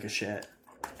go take a shit.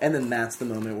 And then that's the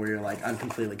moment where you're like, I'm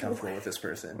completely comfortable with this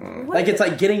person. Like, it's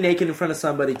like getting naked in front of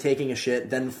somebody, taking a shit,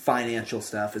 then financial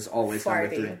stuff is always number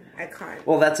 3. Farting. I can't.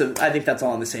 Well, I think that's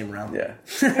all in the same realm. Yeah.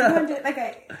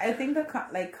 I think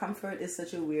that comfort is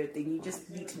such a weird thing. You just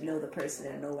need to know the person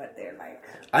and know what they're like.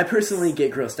 I personally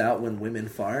get grossed out when women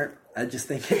fart. I just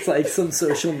think it's like some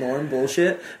social norm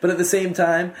bullshit. But at the same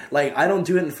time, like, I don't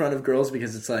do it in front of girls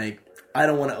because it's like, I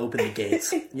don't want to open the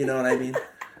gates. You know what I mean?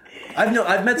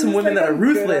 I've met some women that are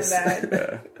ruthless.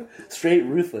 Straight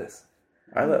ruthless.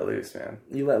 I let loose, man.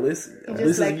 You let loose?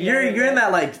 You're You're in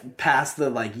that, like, past the,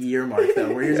 like, year mark,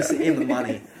 though, where you're just in the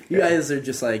money. You guys are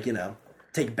just, like, you know,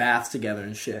 take baths together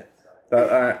and shit.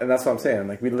 And that's what I'm saying.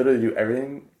 Like, we literally do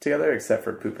everything together except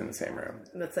for poop in the same room.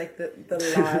 That's like the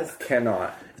laws.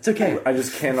 Cannot. It's okay. I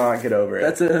just cannot get over it.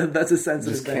 That's a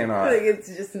sensitive just thing. cannot. Like, it's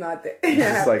just not there.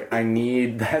 It's like, I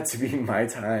need that to be my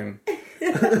time.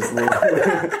 Just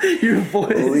Your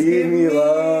voice. leave me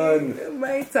alone.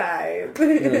 My time.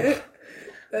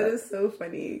 That is so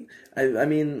funny. I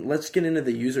mean, let's get into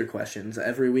the user questions.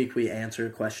 Every week we answer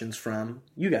questions from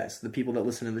you guys, the people that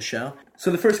listen to the show.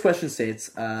 So the first question states,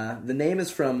 the name is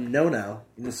from Nono,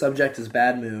 the subject is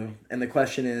bad move, and the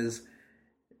question is,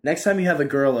 next time you have a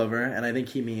girl over, and I think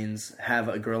he means have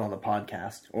a girl on the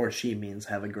podcast, or she means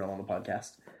have a girl on the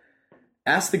podcast,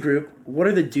 ask the group, what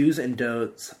are the do's and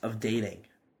don'ts of dating?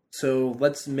 So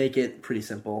let's make it pretty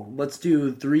simple. Let's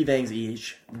do 3 things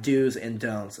each, do's and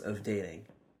don'ts of dating.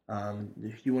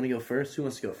 You want to go first? Who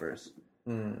wants to go first?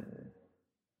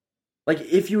 Like,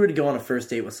 if you were to go on a first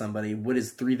date with somebody, what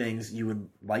is 3 things you would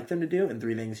like them to do and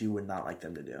 3 things you would not like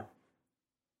them to do?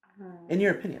 In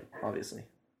your opinion, obviously.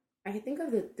 I think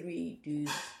of the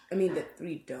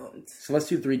 3 don'ts. So let's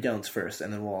do 3 don'ts first,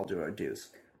 and then we'll all do our do's.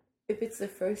 If it's the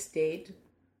first date,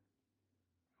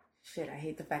 shit, I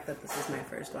hate the fact that this is my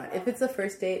first one. If it's the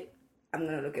first date, I'm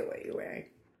gonna look at what you're wearing.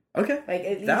 Okay. Like,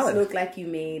 at least Valid. look like you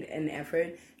made an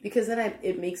effort, because then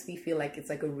it makes me feel like it's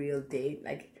like a real date.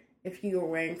 Like, if you're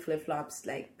wearing flip-flops,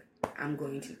 like, I'm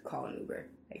going to call an Uber.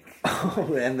 Like,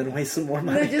 Oh, and then waste some more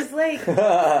no, money. just like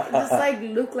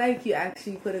look like you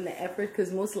actually put in the effort,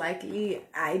 because most likely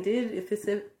I did. If it's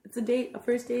a date, a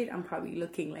first date, I'm probably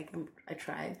looking like I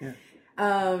tried.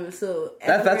 Yeah. So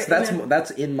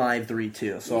That's in my 3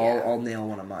 too. So Yeah. I'll nail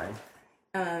one of mine.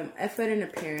 effort and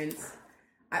appearance.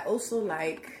 I also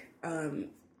like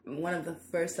one of the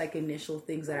first like initial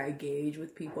things that I gauge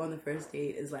with people on the first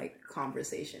date is like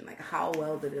conversation. Like, how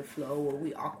well did it flow? Were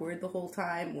we awkward the whole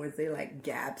time? Was there like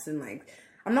gaps? And like,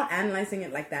 I'm not analyzing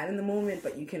it like that in the moment,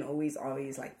 but you can always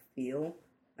like feel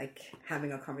like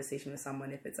having a conversation with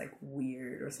someone if it's like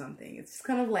weird or something. It's just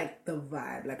kind of like the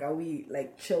vibe. Like, are we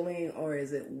like chilling or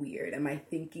is it weird? Am I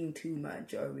thinking too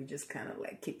much or are we just kind of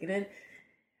like kicking it?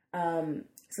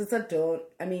 So it's a don't.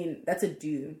 I mean, that's a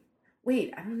do.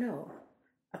 Wait, I don't know.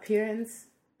 Appearance.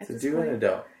 It's a do and a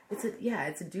don't. It's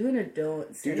a do and a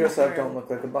don't. Do dress up, don't look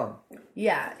like a bum.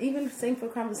 Yeah, even same for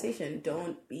conversation.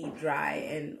 Don't be dry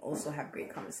and also have great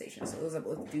conversation. So those are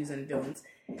both do's and don'ts.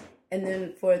 And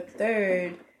then for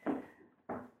third,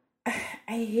 I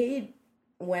hate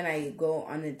when I go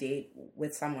on a date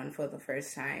with someone for the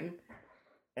first time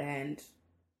and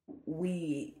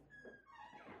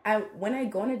when I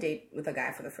go on a date with a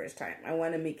guy for the first time,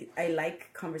 I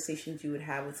like conversations you would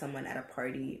have with someone at a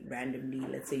party randomly.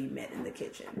 Let's say you met in the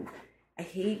kitchen. I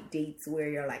hate dates where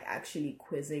you're like actually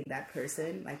quizzing that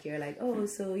person. Like, you're like, oh,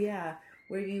 so yeah,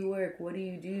 where do you work? What do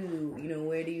you do? You know,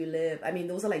 where do you live? I mean,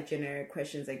 those are like generic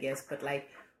questions, I guess, but like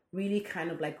really kind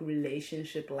of like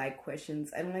relationship-like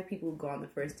questions. I don't like people who go on the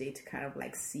first date to kind of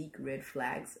like seek red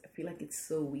flags. I feel like it's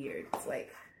so weird. It's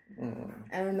like,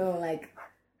 I don't know, like...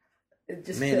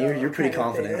 Man, you're pretty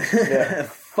confident. Yeah.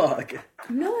 Fuck.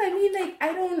 No, I mean, like,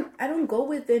 I don't go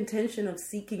with the intention of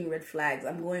seeking red flags.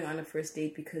 I'm going on a first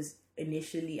date because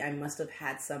initially I must have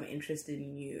had some interest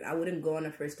in you. I wouldn't go on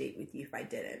a first date with you if I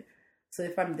didn't. So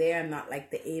if I'm there, I'm not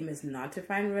like, the aim is not to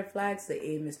find red flags. The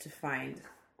aim is to find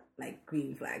like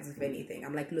green flags, if anything.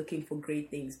 I'm like looking for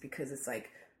great things because it's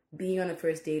like being on a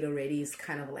first date already is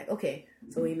kind of like, okay,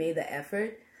 so we made the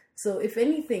effort. So if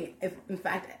anything, if in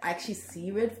fact I actually see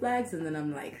red flags and then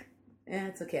I'm like,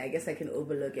 it's okay, I guess I can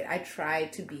overlook it. I try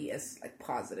to be as like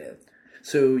positive.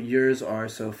 So yours are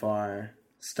so far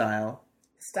style,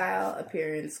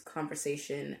 appearance,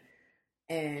 conversation,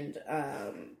 and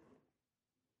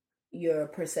your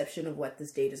perception of what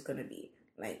this date is going to be.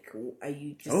 Like, are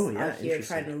you just out here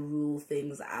trying to rule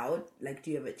things out? Like,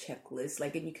 do you have a checklist?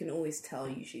 Like, and you can always tell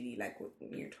usually, like,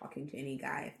 when you're talking to any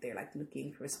guy, if they're, like,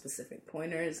 looking for specific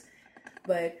pointers.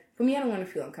 But for me, I don't want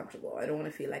to feel uncomfortable. I don't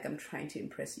want to feel like I'm trying to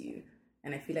impress you.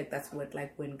 And I feel like that's what,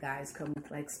 like, when guys come with,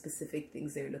 like, specific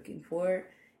things they're looking for,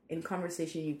 in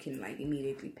conversation you can like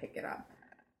immediately pick it up.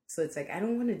 So it's like, I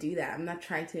don't want to do that. I'm not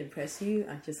trying to impress you.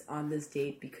 I'm just on this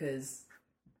date because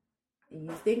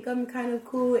you think I'm kind of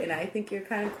cool and I think you're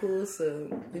kind of cool. So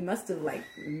we must have like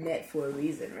met for a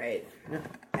reason, right? Yeah.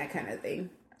 That kind of thing.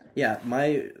 Yeah,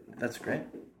 that's great.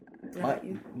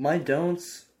 My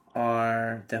don'ts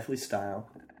are definitely style.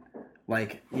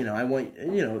 Like, you know, I want,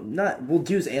 you know, not, well,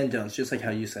 do's and don'ts, just like how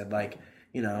you said, like,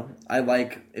 you know, I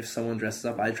like if someone dresses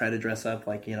up, I try to dress up,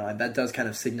 like, you know, that does kind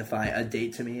of signify a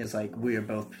date to me, is like we are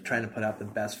both trying to put out the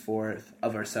best forth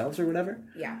of ourselves or whatever.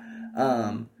 Yeah.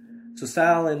 So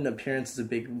style and appearance is a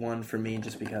big one for me,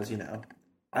 just because, you know,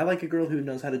 I like a girl who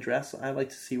knows how to dress. I like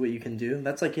to see what you can do.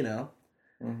 That's like, you know,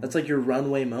 that's like your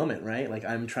runway moment, right? Like,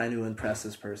 I'm trying to impress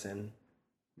this person.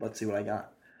 Let's see what I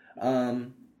got.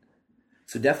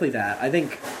 So definitely that. I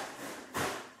think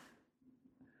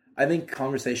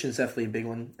conversation is definitely a big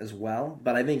one as well,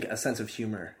 but I think a sense of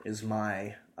humor is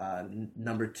my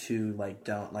number 2, like,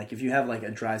 don't. Like, if you have, like,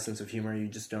 a dry sense of humor, you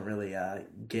just don't really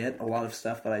get a lot of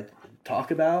stuff that I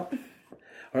talk about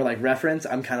or, like, reference.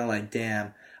 I'm kind of like,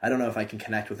 damn, I don't know if I can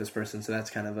connect with this person, so that's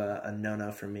kind of a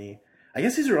no-no for me. I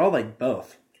guess these are all, like,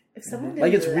 both. If someone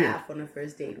Like, didn't it's laugh on a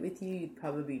first date with you, you'd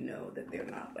probably know that they're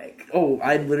not like... Oh,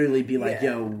 I'd literally be like,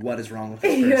 Yeah. yo, what is wrong with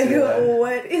this You're like, person?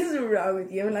 what is wrong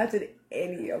with you? I haven't laughed at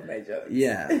any of my jokes.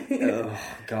 Yeah. Oh,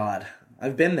 God.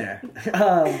 I've been there.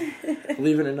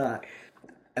 Believe it or not.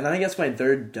 And then I guess my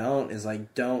third don't is,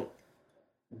 like, don't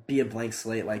be a blank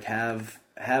slate. Like, have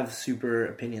super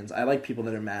opinions. I like people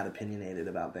that are mad opinionated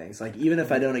about things. Like, even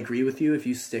if I don't agree with you, if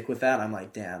you stick with that, I'm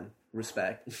like, damn,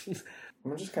 respect.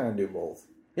 I'm just kind of do both.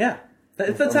 Yeah.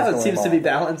 That's how it seems to be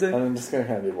balancing. I'm just gonna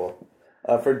kind of do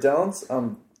both. For don'ts,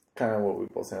 kind of what we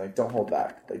both say. Like, don't hold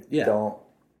back. Like, Yeah. don't,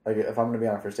 like, if I'm gonna be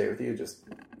on a first date with you, just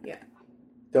Yeah.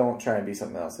 don't try and be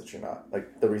something else that you're not.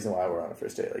 Like, the reason why we're on a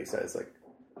first date, like you said, is like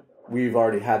we've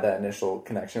already had that initial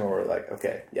connection where we're like,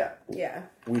 okay, yeah, Yeah.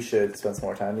 we should spend some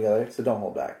more time together. So don't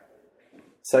hold back.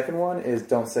 Second one is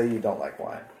don't say you don't like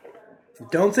wine.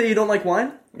 Don't say you don't like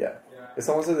wine? Yeah. If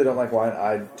someone says they don't like wine,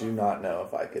 I do not know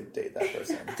if I could date that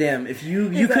person. Damn, if you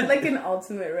Is that could... like an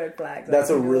ultimate red flag? That's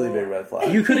a Like, really no. big red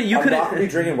flag. You couldn't... I'm not going to be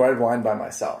drinking red wine by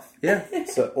myself. Yeah.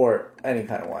 So, or any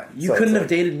kind of wine. You So couldn't it's have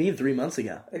dated me 3 months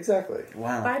ago. Exactly.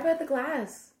 Wow. Buy by the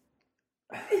glass.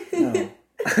 No.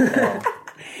 No.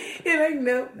 You're like,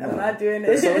 nope, I'm not doing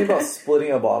There's it. something about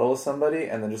splitting a bottle with somebody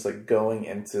and then just like going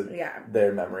into Yeah.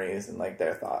 their memories and like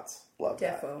their thoughts. Love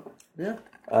that. Defo.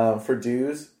 Yeah. For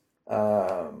dues,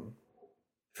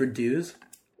 For dues?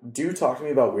 do talk to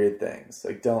me about weird things.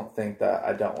 Like, don't think that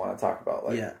I don't want to talk about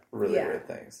like Yeah. really Yeah. weird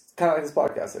things. It's kind of like this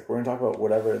podcast. Like, we're gonna talk about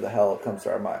whatever the hell comes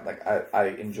to our mind. Like, I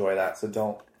enjoy that. So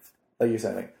don't, like you're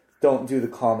saying, like, don't do the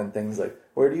common things like,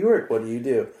 where do you work? What do you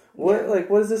do? What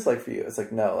what is this like for you? It's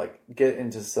like, no, like, get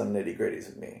into some nitty gritties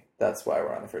with me. That's why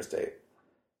we're on a first date.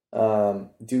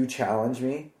 Do challenge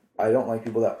me. I don't like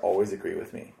people that always agree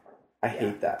with me. I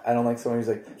hate that. I don't like someone who's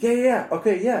like, yeah,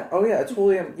 okay, yeah, oh yeah, I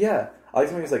totally am, yeah. I like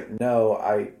someone who's like, no,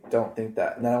 I don't think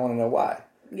that. And then I want to know why.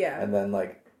 Yeah. And then,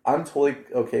 like, I'm totally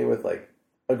okay with, like,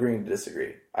 agreeing to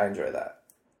disagree. I enjoy that.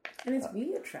 And it's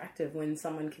really attractive when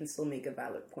someone can still make a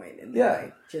valid point and they Yeah.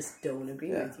 like just don't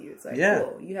agree Yeah. with you. It's like, Yeah.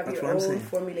 cool, you have That's your what I'm own saying.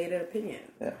 formulated opinion.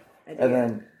 Yeah. I dig And it.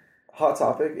 then, hot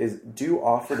topic is do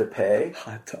offer to pay,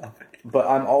 Hot topic. but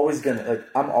I'm always going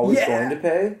to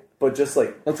pay, but just,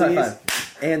 like, Let's high please,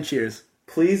 five. And cheers.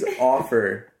 please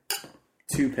offer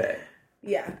to pay.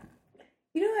 Yeah.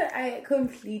 You know what? I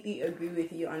completely agree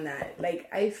with you on that. Like,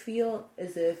 I feel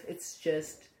as if it's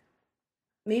just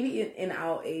maybe in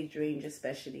our age range,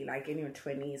 especially like in your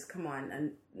 20s. Come on,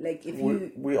 and like if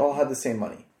you We all had the same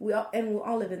money. we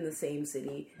all live in the same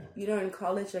city. You know, in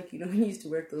college, like, you know, we used to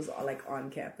work those like on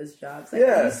campus jobs. Like, I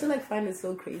Yeah. used to like find it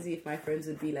so crazy if my friends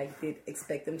would be like, they'd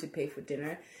expect them to pay for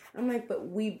dinner. I'm like, but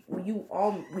we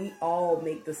all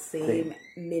make the same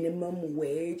minimum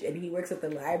wage, and he works at the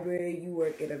library. You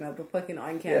work at another fucking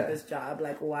on campus job.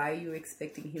 Like, why are you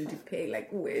expecting him to pay? Like,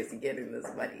 where is he getting this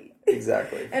money?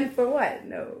 Exactly. And for what?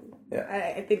 No.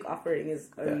 Yeah. I think offering is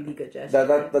a really good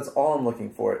gesture. That's all I'm looking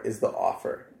for is the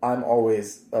offer. I'm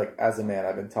always, like, as a man,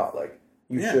 I've been taught, like,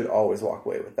 you should always walk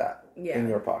away with that in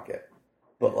your pocket.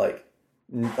 But, like,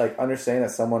 understanding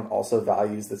that someone also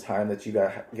values the time that you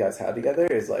guys had together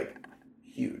is, like,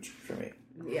 huge for me.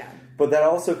 Yeah. But that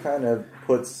also kind of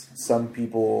puts some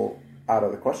people out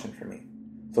of the question for me.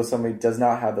 So if somebody does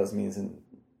not have those means, and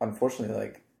unfortunately,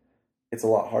 like, it's a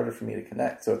lot harder for me to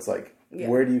connect. So it's like,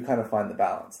 where do you kind of find the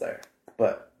balance there?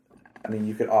 But, I mean,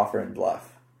 you could offer and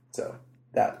bluff. So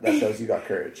that shows you got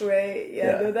courage. Right, yeah,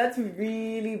 Yeah. no, that's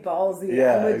really ballsy.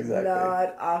 Yeah, I would exactly.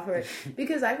 not offer.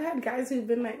 Because I've had guys who've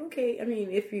been like, okay, I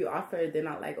mean, if you offer, they're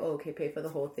not like, oh, okay, pay for the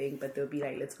whole thing, but they'll be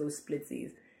like, let's go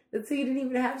splitsies. Let's say you didn't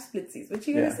even have splitsies. What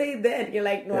you gonna Yeah. say then? You're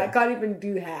like, no, I can't even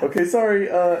do half. Okay, sorry.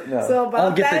 No. So about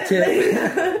I'll get that, the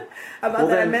tip. about Well,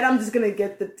 that, I then- meant I'm just gonna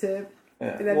get the tip.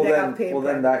 Yeah. And then Well, they got paid then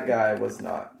for that it. guy was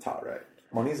not taught right.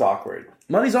 Money's awkward.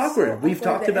 Money's awkward. So We've awkward.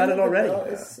 talked The about end it of the already. bill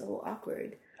is so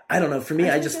awkward. I don't know. For me,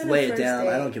 I just Especially on lay the it first down.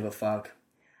 I date. don't give a fuck.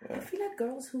 I feel like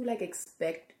girls who like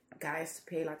expect guys to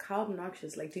pay, like, how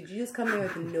obnoxious. Like, did you just come here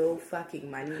with no fucking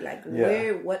money? Like,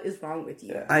 Yeah. what is wrong with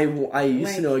you? Yeah. I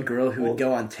used to Like- know a girl who would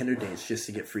go on Tinder dates just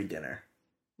to get free dinner.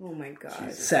 Oh my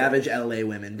god. Savage LA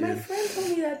women, My dude. friend told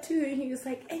me that too, and he was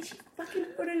like, and she fucking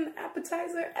ordered an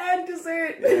appetizer and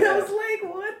dessert. And I was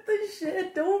like, what the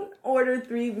shit? Don't order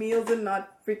 3 meals and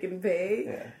not freaking pay.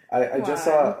 Yeah. I just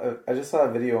saw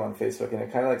a video on Facebook, and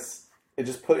it kind of like it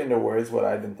just put into words what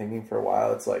I've been thinking for a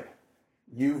while. It's like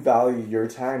you value your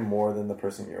time more than the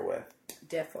person you're with.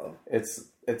 Defo.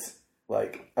 It's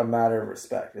like a matter of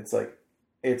respect. It's like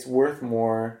it's worth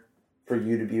more for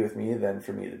you to be with me than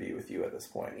for me to be with you at this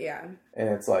point. Yeah. And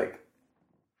it's like,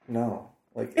 no,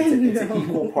 like it's No. an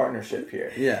equal partnership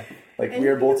here. Yeah. Like And we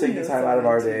are you both know taking time out of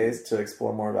our someone, too. days to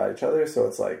explore more about each other. So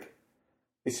it's like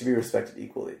it should be respected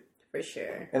equally. For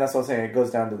sure. And that's what I'm saying. It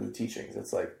goes down to the teachings.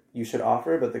 It's like you should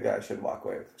offer, but the guy should walk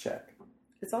away with a check.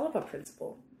 It's all about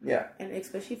principle. Yeah. And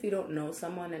especially if you don't know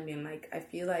someone, I mean, like, I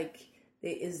feel like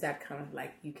there is that kind of,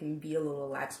 like, you can be a little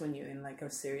lax when you're in, like, a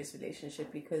serious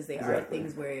relationship because there are Exactly.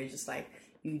 things where you're just, like,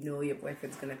 you know your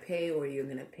boyfriend's going to pay or you're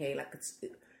going to pay. Like, it's,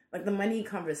 like, the money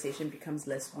conversation becomes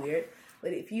less weird.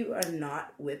 But if you are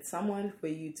not with someone, for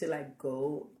you to, like,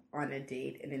 go on a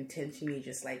date and intentionally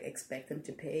just, like, expect them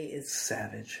to pay is...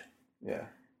 Savage. Yeah.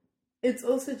 It's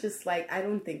also just, like, I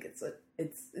don't think it's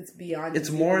beyond... It's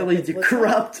just morally what's on-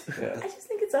 corrupt. Yeah. I just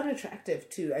think it's unattractive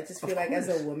too. I just feel like as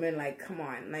a woman, like, come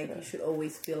on, like you should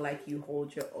always feel like you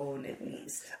hold your own at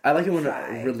least. I like it when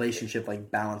Try. a relationship like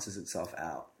balances itself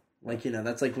out. Like, you know,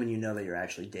 that's like when you know that you're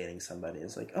actually dating somebody.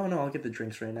 It's like, oh no, I'll get the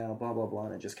drinks right now, blah blah blah,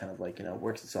 and it just kind of like, you know,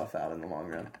 works itself out in the long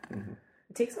run.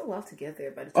 It takes a while to get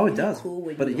there, but it's Oh, it really does. cool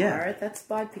when But you yeah. are at that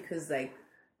spot because like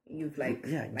you've like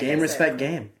Yeah, like game I respect said,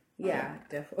 game. Yeah,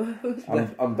 definitely.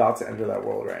 I'm about to enter that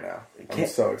world right now. I'm Can't-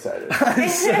 so excited. I'm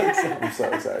so excited. I'm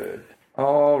so excited.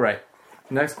 All right.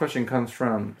 Next question comes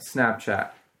from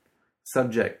Snapchat.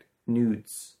 Subject,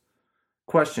 nudes.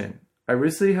 Question. I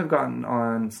recently have gotten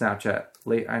on Snapchat,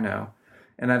 late I know,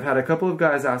 and I've had a couple of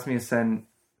guys ask me to send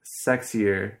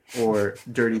sexier or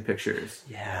dirty pictures.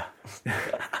 Yeah.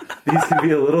 These can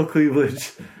be a little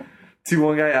cleavage to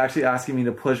one guy actually asking me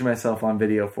to pleasure myself on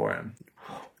video for him.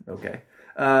 Okay.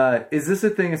 Is this a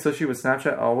thing associated with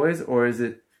Snapchat always, or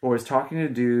is talking to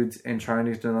dudes and trying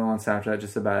to get to know them on Snapchat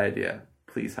just a bad idea?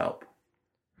 Please help.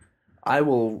 I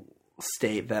will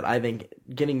state that I think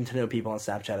getting to know people on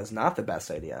Snapchat is not the best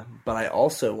idea, but I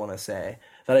also want to say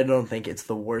that I don't think it's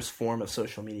the worst form of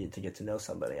social media to get to know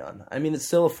somebody on. I mean, it's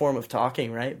still a form of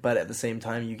talking, right? But at the same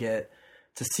time, you get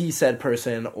to see said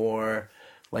person or,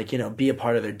 like, you know, be a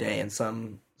part of their day in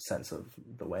some sense of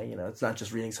the way. You know, it's not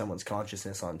just reading someone's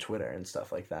consciousness on Twitter and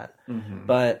stuff like that. Mm-hmm.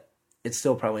 But it's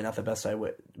still probably not the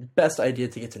best idea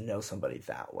to get to know somebody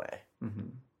that way. Mm-hmm.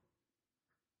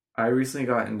 I recently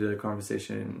got into a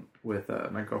conversation with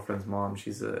my girlfriend's mom.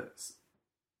 She's a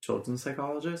children's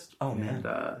psychologist. Oh, man.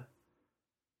 And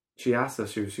she asked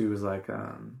us, she was like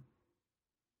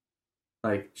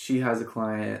she has a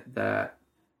client that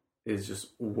is just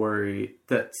worried,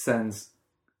 that sends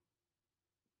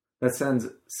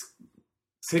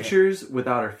pictures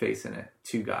without her face in it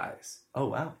to guys. Oh,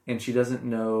 wow. And she doesn't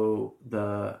know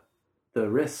the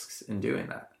risks in doing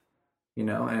that, you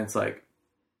know? And it's like,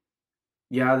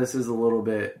 yeah, this is a little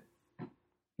bit,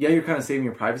 yeah, you're kind of saving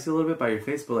your privacy a little bit by your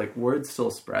face, but like words still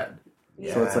spread.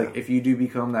 Yeah. So it's like, if you do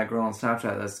become that girl on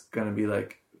Snapchat that's going to be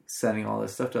like sending all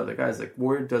this stuff to other guys, like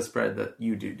word does spread that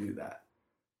you do that.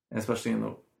 And especially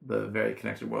in the very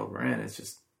connected world we're in, it's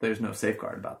just, there's no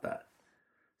safeguard about that.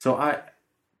 So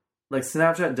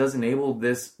Snapchat does enable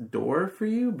this door for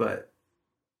you, but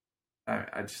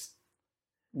I just,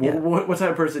 Yeah. what type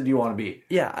of person do you want to be?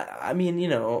 Yeah, I mean, you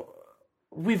know,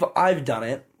 I've done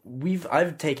it.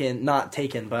 I've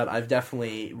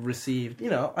definitely received, you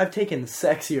know, I've taken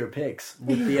sexier pics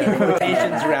with the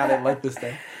quotations around it like this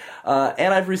thing.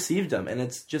 And I've received them, and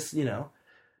it's just, you know,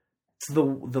 it's the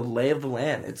lay of the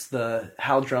land. It's the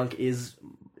how drunk is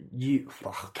you.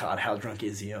 Oh God, how drunk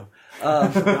is you?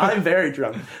 I'm very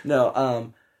drunk.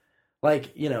 No,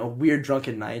 like, you know, weird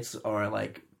drunken nights, or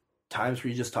like times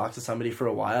where you just talk to somebody for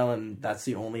a while, and that's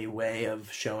the only way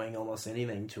of showing almost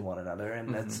anything to one another,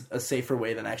 and that's a safer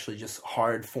way than actually just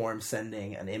hard form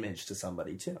sending an image to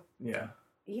somebody too. Yeah.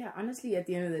 Yeah, honestly, at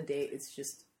the end of the day, it's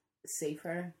just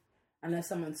safer unless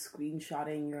someone's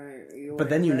screenshotting your But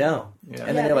then you whatever. know, Yeah.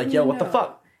 and then you're like, yo, what the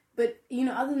fuck? But, you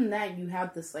know, other than that, you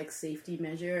have this, like, safety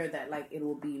measure that, like, it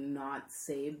will be not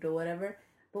saved or whatever.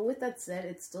 But with that said,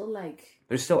 it's still, like...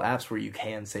 There's still apps where you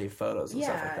can save photos and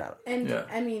stuff like that. And, Yeah.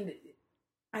 I mean,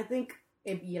 I think,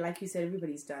 like you said,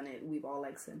 everybody's done it. We've all,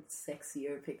 like, sent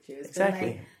sexier pictures.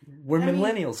 Exactly. But, like, We're I mean,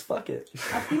 millennials, fuck it.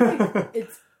 I feel like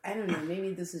it's... I don't know,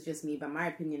 maybe this is just me, but my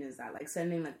opinion is that, like,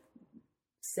 sending, like,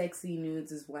 sexy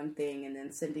nudes is one thing, and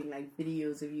then sending, like,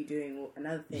 videos of you doing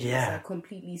another thing. Yeah. It's, like,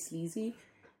 completely sleazy.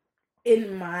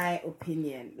 In my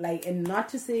opinion, like, and not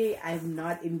to say I'm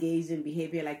not engaged in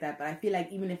behavior like that, but I feel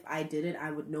like even if I did it,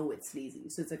 I would know it's sleazy.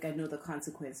 So it's like, I know the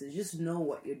consequences. Just know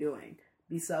what you're doing.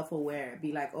 Be self-aware.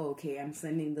 Be like, oh, okay, I'm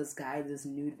sending this guy this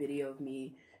nude video of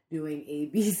me doing A,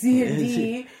 B, C, and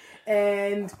D,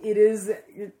 and it is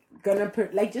gonna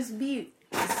like just be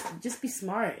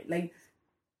smart. Like,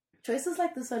 choices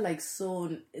like this are like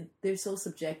they're so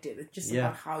subjective. It's just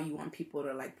about how you want people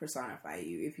to like personify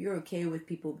you. If you're okay with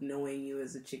people knowing you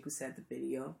as a chick who sent the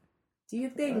video, do you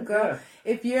think, girl?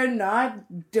 Yeah. If you're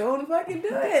not, don't fucking do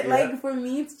it. Like, for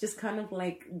me, it's just kind of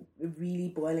like really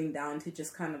boiling down to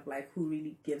just kind of like who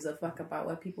really gives a fuck about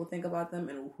what people think about them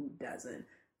and who doesn't.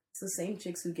 It's the same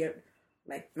chicks who get,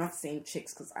 like, not same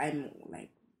chicks, because I'm like,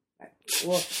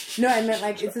 well, no, I meant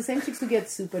like, it's the same chicks who get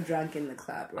super drunk in the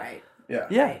club, right? Yeah.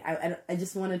 Yeah. I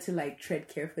just wanted to like tread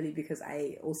carefully because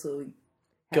I also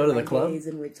Go to the my club? days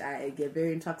in which I get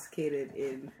very intoxicated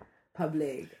in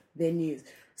public venues.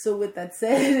 So with that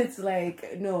said, it's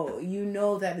like, no, you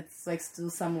know that it's like still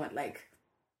somewhat like,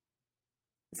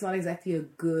 it's not exactly a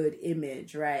good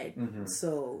image, right? Mm-hmm.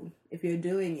 So if you're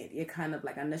doing it, you're kind of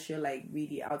like, unless you're like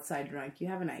really outside drunk, you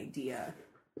have an idea.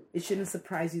 It shouldn't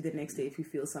surprise you the next day if you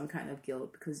feel some kind of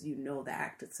guilt because you know the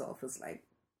act itself is like,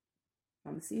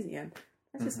 on the season. Yeah,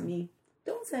 that's just me.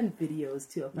 Don't send videos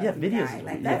to a fucking videos guy. is-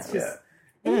 Like, that's yeah. just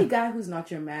any guy who's not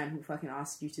your man who fucking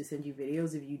asks you to send you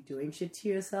videos of you doing shit to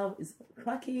yourself is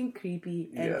fucking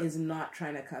creepy and Yeah. is not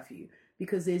trying to cuff you,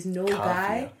 because there's no Cuff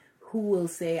guy you. who will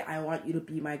say, I want you to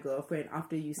be my girlfriend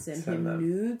after you send him them.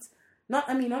 nudes. Not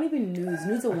even nudes.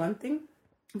 Nudes are one thing,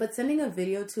 but sending a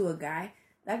video to a guy,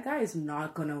 that guy is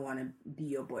not gonna want to be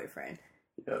your boyfriend.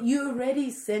 Yep. You already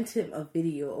sent him a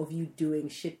video of you doing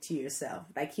shit to yourself.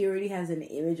 Like, he already has an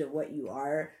image of what you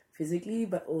are physically,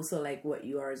 but also like what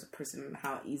you are as a person and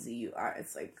how easy you are.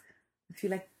 It's like, I feel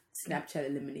like Snapchat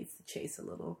eliminates the chase a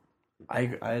little.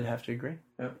 I'd have to agree.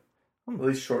 At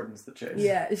least shortens the chase.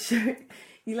 Yeah, sure.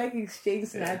 You like exchange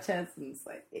Snapchats and it's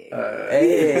like, hey.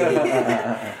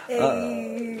 Hey.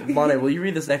 Hey. Monet, will you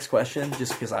read this next question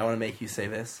just because I want to make you say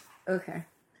this? Okay.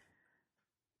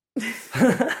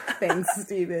 Thanks,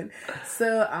 Steven.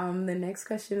 So, the next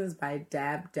question is by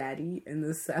Dab Daddy, and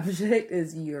the subject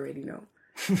is, you already know.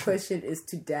 Question is,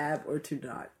 to dab or to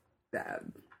not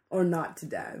dab, or not to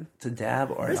dab. To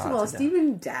dab or First not of all, to dab?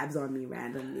 Steven dabs on me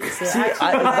randomly. So See,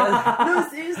 actually, no,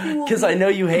 seriously, because I know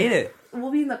you hate it.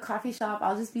 we'll be in the coffee shop.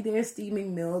 I'll just be there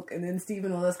steaming milk, and then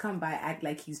Steven will just come by, act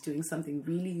like he's doing something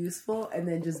really useful, and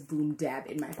then just boom, dab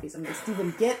in my face. I'm like,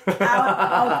 Steven, get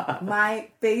out of my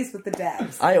face with the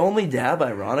dabs. I only dab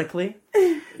ironically,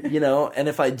 you know, and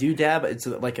if I do dab, it's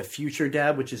like a future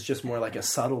dab, which is just more like a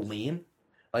subtle lean.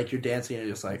 Like, you're dancing and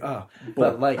you're just like, oh.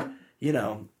 But, like, you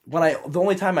know, the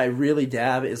only time I really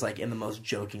dab is, like, in the most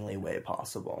jokingly way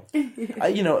possible.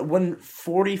 You know, when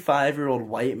 45-year-old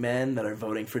white men that are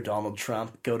voting for Donald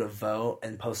Trump go to vote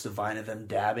and post a Vine of them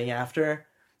dabbing after,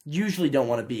 usually don't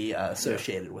want to be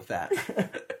associated with that.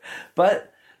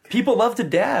 But people love to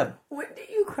dab. When do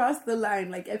you cross the line?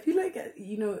 Like, I feel like,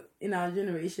 you know, in our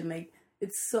generation, like,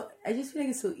 I just feel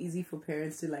like it's so easy for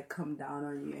parents to, like, come down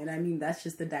on you. And I mean, that's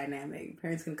just the dynamic.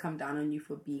 Parents can come down on you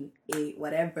for being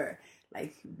whatever,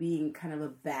 like, being kind of a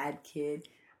bad kid.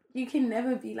 You can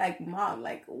never be like, Mom,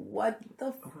 like, what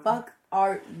the fuck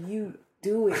are you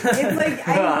doing? It's like,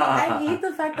 I hate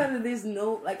the fact that there's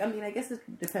no, like, I mean, I guess it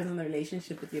depends on the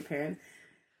relationship with your parents.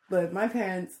 But my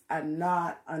parents are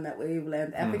not on that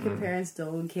wavelength. African parents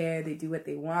don't care. They do what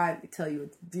they want. They tell you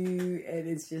what to do. And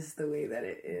it's just the way that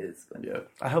it is. But Yeah.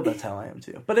 I hope that's how I am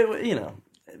too. But, you know,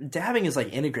 dabbing is,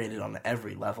 like, integrated on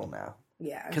every level now.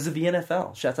 yeah. Because of the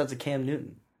NFL. Shouts out to Cam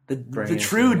Newton. The Bring it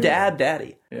true to- dab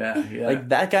daddy. Yeah. Yeah. Like,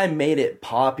 that guy made it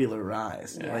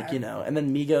popularized. Yeah. Like, you know, and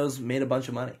then Migos made a bunch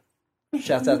of money.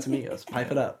 Shouts out to Migos.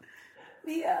 Pipe it up.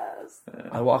 Yes.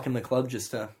 I walk in the club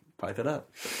just to pipe it up.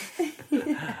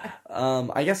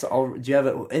 I guess do you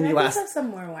have any I last? have some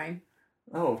more wine.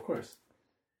 Oh, of course.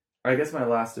 I guess my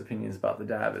last opinions about the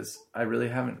dab is I really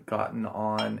haven't gotten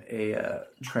on a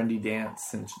trendy dance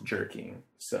since jerking.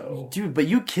 So, Dude, but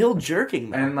you killed jerking,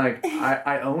 man. and like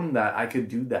I own that. I could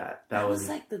do that. That was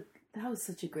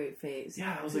such a great phase.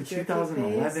 yeah. It was The like jerky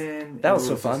 2011. That was It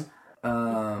so fun.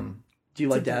 just, Do you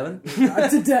like dabbing? phase. Not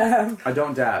to dab. I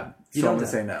don't dab, You so don't I'm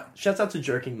gonna dab. say no. Shouts out to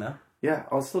jerking though. Yeah,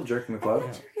 I'll still jerk in the club.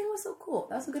 Jerking was so cool.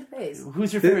 That was a good phase.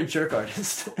 Who's your favorite jerk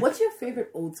artist? What's your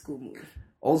favorite old school move?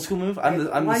 Old school move? I'm the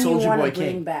One you Soldier wanna Boy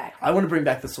bring king. back. I want to bring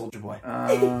back the Soldier Boy.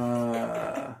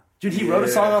 Dude, he yeah. wrote a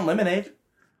song on Lemonade.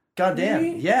 God damn.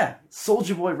 Really? Yeah.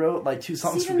 Soldier Boy wrote like 2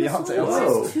 songs for See, the Beyonce. Soldier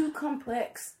Whoa. Boy is too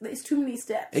complex. There's too many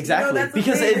steps. Exactly. You know,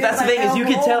 Because that's the thing is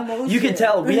you can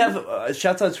tell we have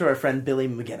shouts out to our friend Billy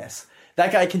McGinnis.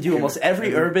 That guy can do almost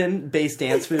every urban based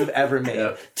dance move ever made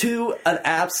Yep. to an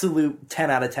absolute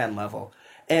 10 out of 10 level.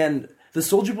 And the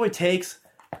Soldier Boy takes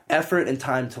effort and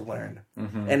time to learn.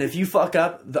 And if you fuck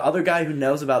up, the other guy who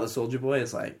knows about the Soldier Boy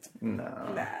is like, No.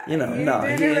 you know, You no,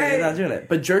 did you're it right. not doing it.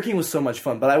 But jerking was so much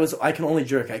fun. But I can only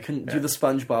jerk. I couldn't do the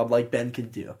SpongeBob like Ben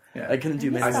could do. Yeah. I couldn't do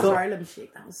I many. the Harlem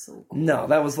Shake. That was so cool. No,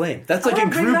 that was lame. That's like a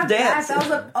Bring group that dance. back.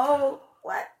 That was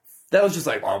what? That was just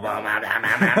like, and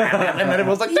then it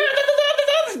was like,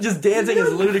 just dancing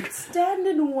is ludicrous. Stand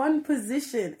in one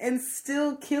position and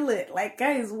still kill it. Like,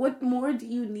 guys, what more do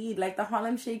you need? Like, the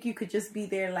Harlem Shake, you could just be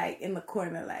there, like, in the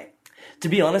corner, like. To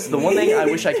be honest, the one thing I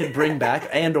wish I could bring back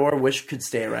and or wish could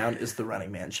stay around is the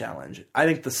Running Man challenge. I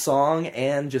think the song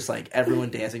and just like everyone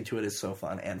dancing to it is so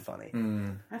fun and funny.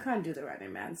 I can't do the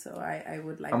Running Man, so I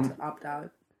would like to opt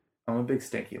out. I'm a big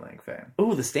Stinky Leg fan.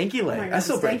 Ooh, the stanky leg. Oh my I God,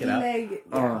 still the break it stanky out. leg,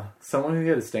 yeah. Someone who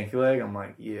get a Stinky Leg, I'm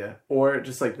like, yeah. Or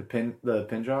just like the pin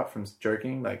drop from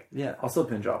jerking, like, Yeah. I'll still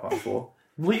pin drop on full.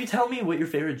 Will you tell me what your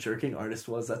favorite jerking artist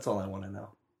was? That's all I want to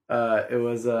know. It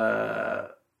was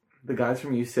the guys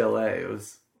from UCLA. It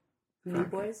was New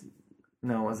Boys?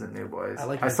 no, it wasn't New Boys. I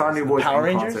like I New saw Boys. New The Boys Power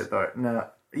in Rangers? concert though. No,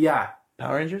 yeah,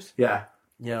 Power Rangers? yeah.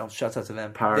 Yeah, shouts out to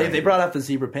them. Power They Rangers. brought out the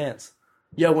zebra pants.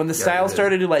 Yo, when the style they did.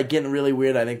 started to like getting really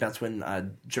weird, I think that's when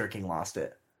jerking lost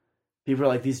it. People are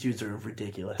like, these dudes are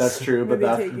ridiculous. That's true, but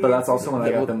that's also when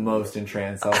I got the most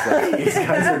entranced. I was like, these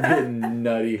guys are getting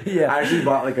nutty. Yeah. I actually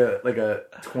bought like a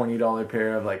 $20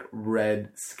 pair of like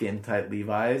red skin tight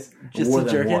Levi's. Just wore to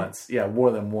them jerk in? once. Yeah,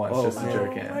 wore them once Oh, just to man.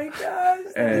 jerk Oh in. my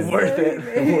gosh. And Worth it.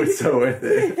 It was so worth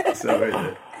it. So worth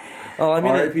it. Oh, I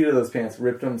mean, R.I.P. to those pants.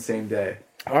 Ripped them same day.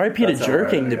 R.I.P. to That's how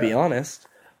jerking, I to be got. honest.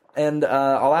 And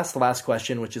I'll ask the last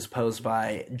question, which is posed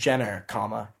by Jenner,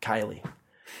 Kylie.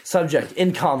 Subject,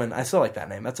 in common. I still like that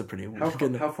name. That's a pretty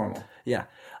good name. How formal. Yeah.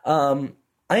 I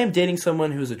am dating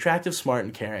someone who is attractive, smart,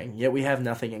 and caring, yet we have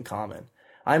nothing in common.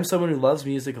 I am someone who loves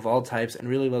music of all types and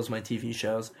really loves my TV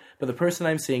shows, but the person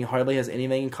I'm seeing hardly has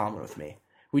anything in common with me.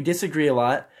 We disagree a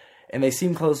lot, and they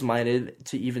seem closed-minded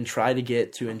to even try to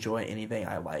get to enjoy anything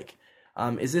I like.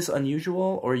 Is this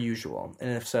unusual or usual?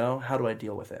 And if so, how do I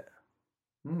deal with it?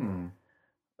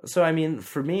 So, I mean,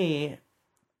 for me,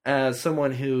 as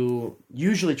someone who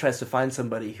usually tries to find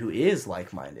somebody who is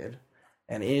like-minded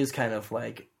and is kind of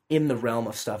like in the realm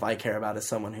of stuff I care about as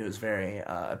someone who is very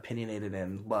opinionated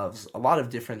and loves a lot of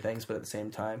different things, but at the same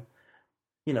time,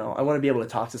 you know, I want to be able to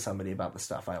talk to somebody about the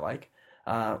stuff I like.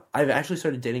 I've actually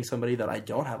started dating somebody that I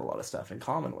don't have a lot of stuff in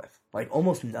common with, like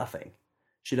almost nothing.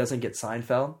 She doesn't get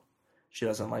Seinfeld. She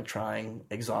doesn't like trying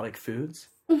exotic foods.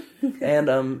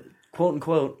 And, quote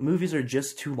unquote, movies are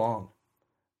just too long.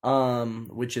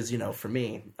 Which is, you know, for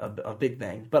me, a big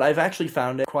thing. But I've actually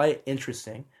found it quite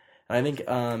interesting. And I think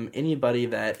anybody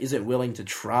that isn't willing to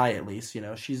try, at least, you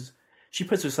know, she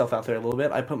puts herself out there a little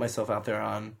bit. I put myself out there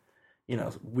on, you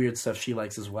know, weird stuff she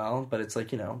likes as well. But it's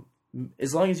like, you know,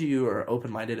 as long as you are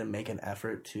open-minded and make an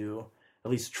effort to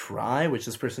at least try, which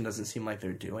this person doesn't seem like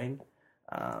they're doing,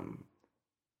 I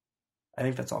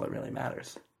think that's all that really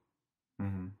matters.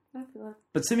 I feel like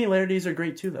But similarities are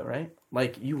great too, though, right?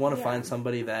 Like, you want to Yeah. find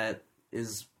somebody that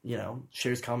is, you know,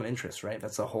 shares common interests, right?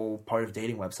 That's the whole part of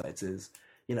dating websites is,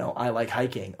 you know, I like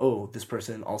hiking. Oh, this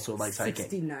person also likes hiking.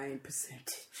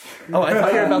 69%. Oh, I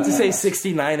thought you were about to say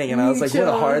 69ing, and I was like, what a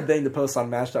Mutual. hard thing to post on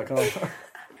Match.com.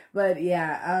 But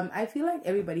yeah, I feel like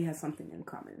everybody has something in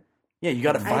common. Yeah, you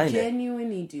got to I find it.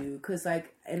 genuinely do, because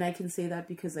like, and I can say that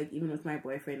because like even with my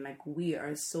boyfriend, like we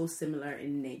are so similar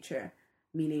in nature,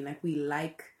 meaning like we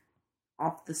like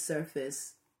off the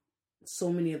surface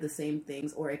so many of the same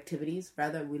things or activities.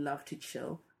 Rather, we love to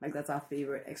chill. Like that's our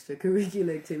favorite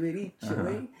extracurricular activity,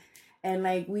 chilling. And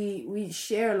like we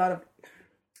share a lot of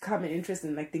common interest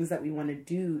in like things that we want to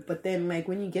do. But then like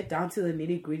when you get down to the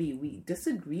nitty gritty, we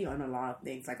disagree on a lot of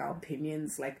things, like our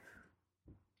opinions, like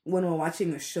when we're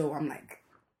watching a show, I'm like,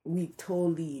 we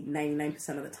totally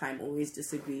 99% of the time always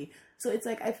disagree. So it's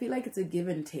like, I feel like it's a give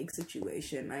and take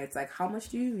situation. Right? It's like, how much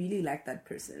do you really like that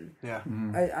person? Yeah.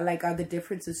 Are the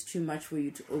differences too much for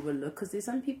you to overlook? Because there's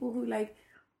some people who like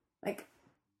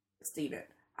Steven,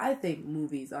 I think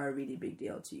movies are a really big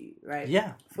deal to you, right?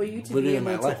 Yeah. For you to Living be in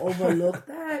my able to life. overlook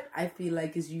that, I feel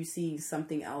like is you seeing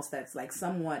something else that's like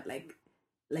somewhat like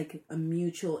a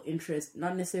mutual interest,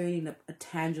 not necessarily in a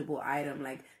tangible item,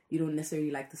 like you don't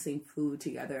necessarily like the same food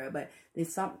together, but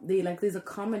there's a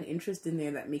common interest in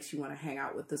there that makes you want to hang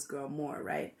out with this girl more,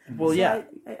 right? Well, So yeah.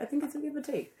 I think it's a give or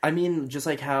take. I mean, just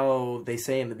like how they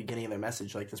say in the beginning of their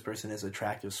message, like, this person is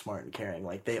attractive, smart, and caring.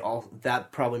 Like,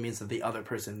 that probably means that the other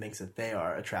person thinks that they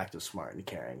are attractive, smart, and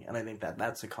caring. And I think that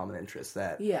that's a common interest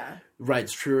that Yeah.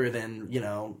 writes truer than,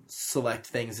 select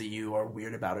things that you are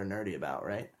weird about or nerdy about,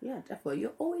 right? Yeah, definitely.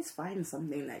 You'll always find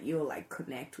something that you'll like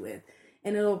connect with.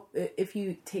 And if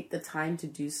you take the time to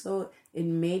do so, it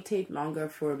may take longer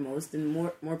for most, and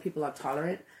more people are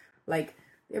tolerant. Like,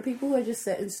 there are people who are just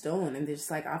set in stone, and they're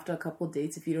just like, after a couple of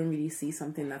dates, if you don't really see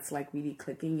something that's like really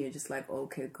clicking, you're just like, oh,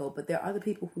 okay, go. But there are other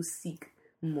people who seek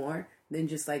more than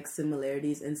just like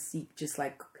similarities, and seek just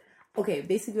like, okay,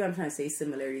 basically what I'm trying to say,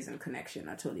 similarities and connection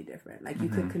are totally different. Like, you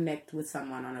could connect with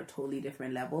someone on a totally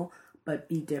different level, but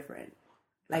be different.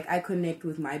 Like, I connect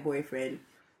with my boyfriend,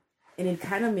 and it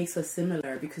kind of makes us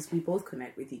similar because we both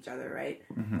connect with each other, right?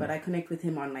 But I connect with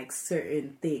him on like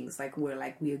certain things, like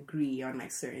we agree on like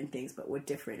certain things, but we're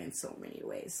different in so many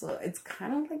ways. So it's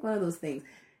kind of like one of those things.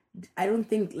 I don't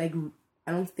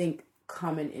think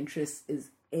common interest is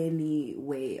any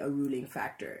way a ruling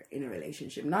factor in a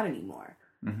relationship. Not anymore.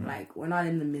 Like, we're not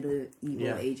in the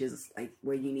medieval ages, like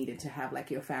where you needed to have like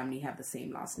your family have the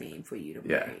same last name for you to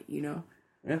marry,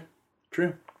 Yeah,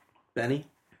 true. Benny?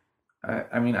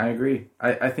 I mean, I agree.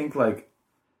 I think, like,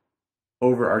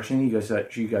 overarching, you guys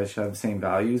have the same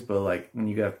values, but, like, when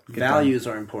you get Values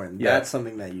are important. Yeah. That's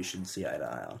something that you should see eye to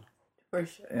eye on. For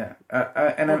sure. Yeah.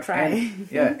 And I'll I'm try.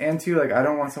 and too, like, I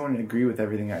don't want someone to agree with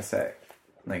everything I say.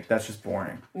 Like, that's just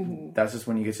boring. That's just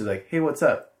when you get to, like, hey, what's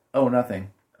up? Oh, nothing.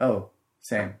 Oh,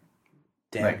 same.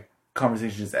 Damn. Like,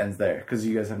 conversation just ends there because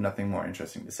you guys have nothing more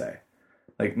interesting to say.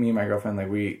 Like, me and my girlfriend,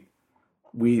 like,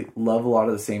 we love a lot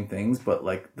of the same things, but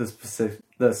like the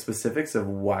specifics of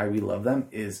why we love them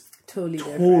is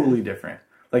totally different.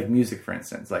 Like music, for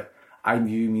instance, like I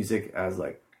view music as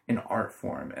like an art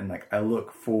form, and like I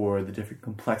look for the different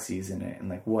complexities in it and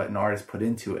like what an artist put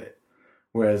into it.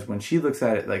 Whereas when she looks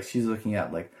at it, like she's looking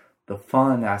at like the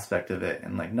fun aspect of it,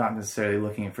 and like not necessarily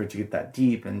looking for it to get that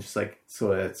deep, and just like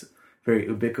so it's very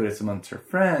ubiquitous amongst her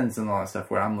friends and all that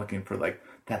stuff. Where I'm looking for like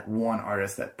that one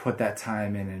artist that put that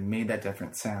time in and made that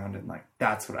different sound, and like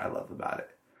that's what I love about it.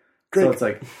 Great. So it's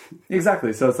like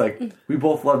exactly. So it's like we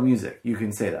both love music. You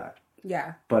can say that.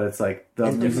 Yeah. But it's like the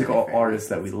It's musical different artists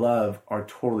that we love are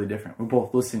totally different. We're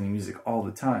both listening to music all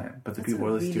the time, but the That's people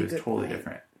a we listen to really is good totally point.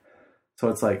 different. So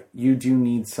it's like you do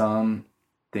need some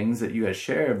things that you guys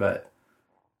share, but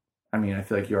I mean, I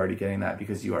feel like you're already getting that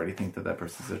because you already think that that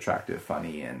person's attractive,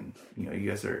 funny, and you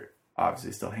guys are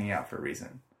obviously still hanging out for a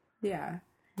reason. Yeah.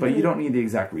 But you don't need the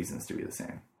exact reasons to be the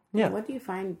same. Yeah. What do you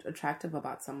find attractive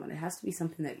about someone? It has to be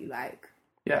something that you like,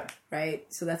 Yeah. right?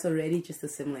 So that's already just a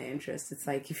similar interest. It's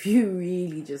like if you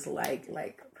really just like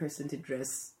a person to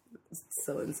dress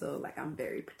so and so, like I'm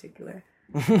very particular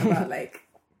about like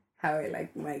how I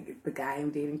like the guy I'm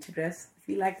dating to dress. If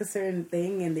you like a certain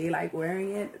thing and they like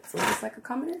wearing it, so it's like a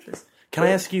common interest. Can I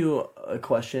ask you a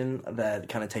question that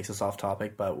kind of takes us off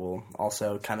topic, but will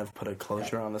also kind of put a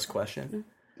closure on this question?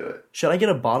 Do it. Should I get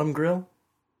a bottom grill?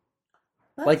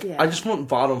 Like, Yeah. I just want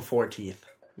bottom 4 teeth.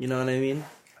 You know what I mean?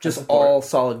 Just support. all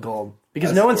solid gold.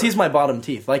 Because I no one support. sees my bottom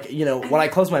teeth. Like, when I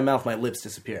close my mouth, my lips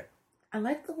disappear. I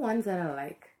like the ones that are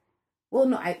like, well,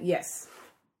 no, yes,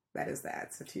 that is the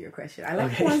answer to your question. I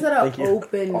like Okay, the ones that are thank you.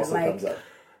 open, Also like thumbs up.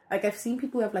 I've seen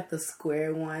people have like the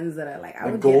square ones that are like I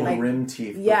Like would gold get like rim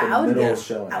teeth. yeah, but I the would middle get is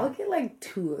showing. I would get like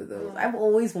 2 of those. I've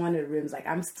always wanted rims. Like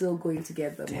I'm still going to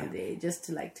get them one day just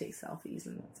to like take selfies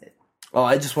and that's it. Oh,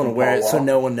 I just want to From wear Paul it so Wall.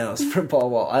 no one knows. From Paul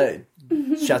Wall.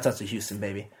 Shouts out to Houston,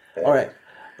 baby. All right.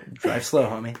 Drive slow,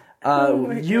 homie.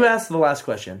 You asked the last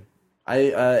question.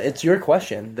 It's your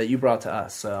question that you brought to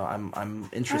us, so I'm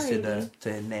interested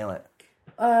to nail it.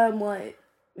 Well,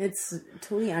 it's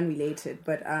totally unrelated,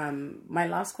 but my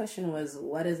last question was,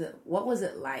 what was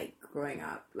it like growing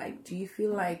up? Like, do you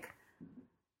feel like,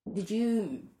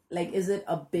 is it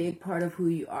a big part of who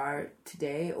you are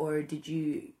today, or did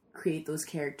you create those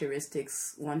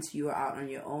characteristics once you were out on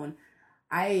your own?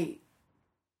 I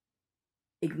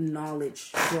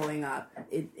acknowledge growing up.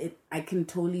 I can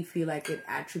totally feel like it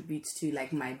attributes to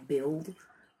like my build,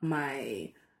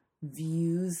 my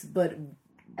views, but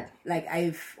like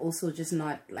I've also just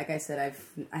not, like I said,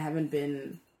 I haven't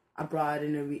been abroad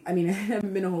I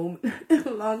haven't been home in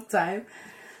a long time.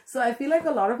 So I feel like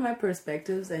a lot of my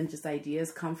perspectives and just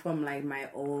ideas come from like my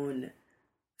own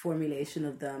formulation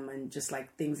of them and just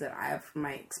like things that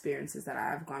my experiences that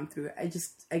I've gone through.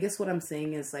 I guess what I'm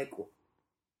saying is like,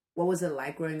 what was it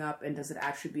like growing up, and does it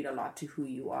attribute a lot to who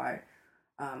you are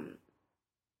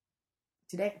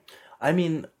today? I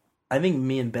mean, I think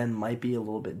me and Ben might be a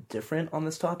little bit different on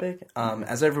this topic.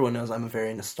 As everyone knows, I'm a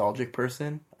very nostalgic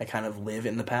person. I kind of live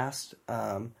in the past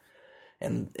and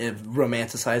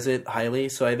romanticize it highly.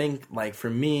 So I think, like, for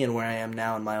me and where I am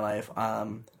now in my life,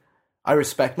 I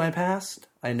respect my past.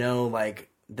 I know, like,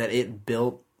 that it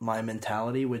built my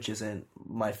mentality, which isn't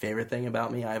my favorite thing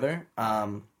about me either.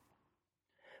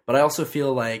 But I also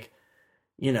feel like,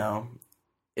 you know,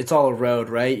 it's all a road,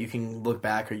 right? You can look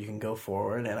back or you can go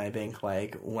forward. And I think,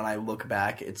 like, when I look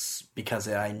back, it's because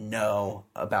I know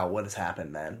about what has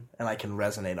happened then and I can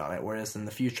resonate on it. Whereas in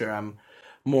the future, I'm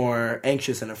more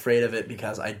anxious and afraid of it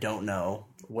because I don't know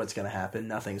what's going to happen.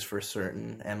 Nothing's for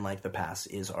certain. And, like, the past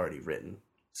is already written.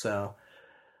 So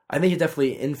I think it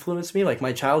definitely influenced me. Like,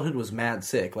 my childhood was mad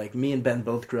sick. Like, me and Ben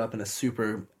both grew up in a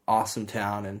super awesome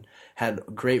town and had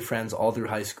great friends all through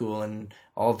high school and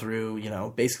all through, you know,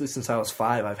 basically since I was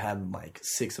 5, I've had like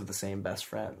 6 of the same best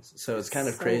friends. So it's kind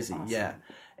of crazy. Awesome. Yeah.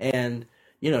 And,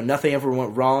 you know, nothing ever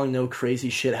went wrong. No crazy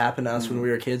shit happened to us when we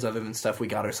were kids other than stuff we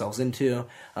got ourselves into.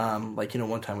 Like, you know,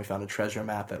 one time we found a treasure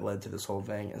map that led to this whole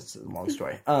thing. It's a long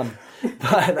story. But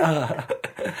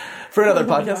for another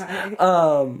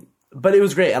podcast. But it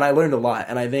was great and I learned a lot.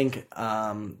 And I think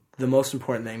the most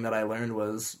important thing that I learned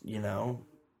was, you know,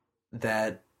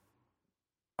 that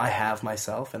I have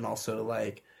myself, and also,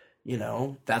 like, you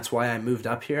know, that's why I moved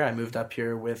up here. I moved up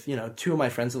here with, you know, 2 of my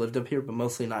friends that lived up here, but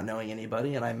mostly not knowing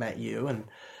anybody, and I met you and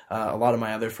a lot of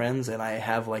my other friends, and I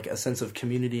have, like, a sense of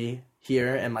community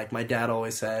here, and, like, my dad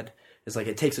always said, is, like,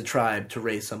 it takes a tribe to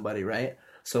raise somebody, right?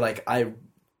 So, like, I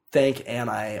thank and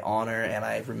I honor and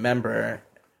I remember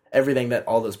everything that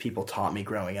all those people taught me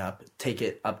growing up, take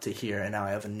it up to here, and now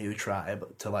I have a new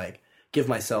tribe to, like, give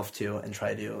myself to and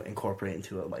try to incorporate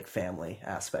into a, like, family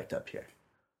aspect up here.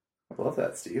 I love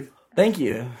that, Steve. Thank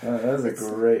you. That was a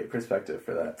great perspective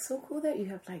for that. It's so cool that you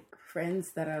have, like,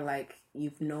 friends that are, like,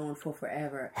 you've known for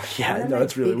forever. Yeah, no,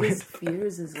 it's really weird. One of my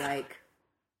biggest fears is, like,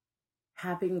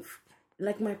 having,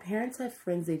 like, my parents have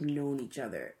friends they've known each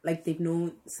other. Like, they've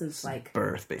known since, like,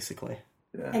 birth, basically.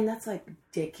 Yeah. And that's, like,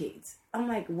 decades. I'm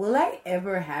like, will I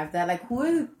ever have that? Like, who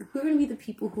are going to be the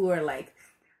people who are, like,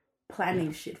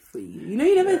 planning shit for you? You know,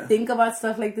 you never think about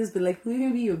stuff like this, but, like, who are going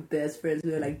to be your best friends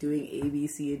who are, like, doing A, B,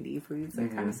 C, and D for you? It's,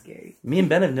 like, kind of scary. Me and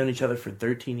Ben have known each other for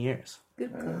 13 years.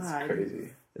 Good God. That's crazy.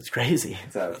 It's crazy.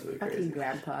 It's absolutely Fucking crazy.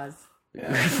 grandpas.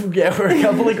 Yeah. Yeah, we're a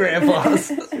couple of grandpas.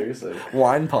 Seriously.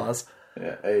 Wine paws.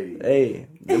 Yeah. Hey.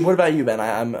 Hey, what about you, Ben?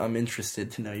 I'm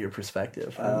interested to know your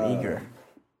perspective. I'm eager.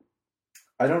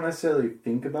 I don't necessarily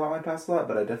think about my past a lot,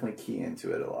 but I definitely key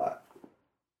into it a lot.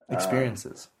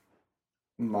 Experiences.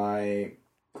 My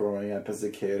growing up as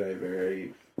a kid,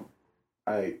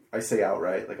 I say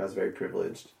outright, like, I was very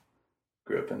privileged.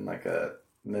 Grew up in, like, a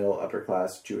middle upper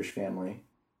class Jewish family.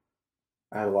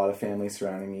 I had a lot of family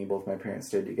surrounding me. Both my parents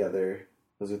stayed together.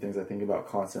 Those are things I think about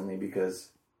constantly because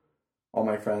all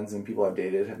my friends and people I've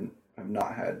dated have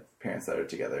not had parents that are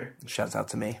together. Shouts out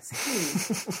to me.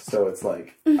 So it's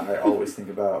like, I always think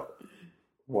about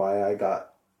why I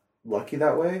got lucky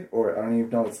that way, or I don't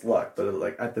even know it's luck, but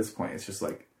like at this point, it's just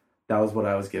like, that was what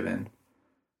I was given.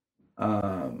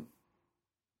 I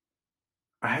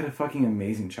had a fucking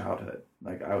amazing childhood.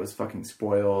 Like, I was fucking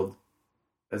spoiled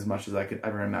as much as I could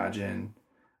ever imagine.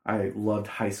 I loved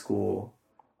high school.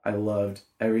 I loved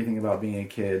everything about being a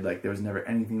kid. Like, there was never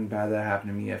anything bad that happened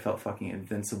to me. I felt fucking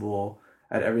invincible.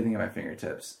 I had everything at my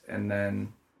fingertips. And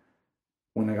then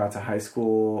when I got to high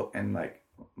school and, like,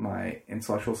 my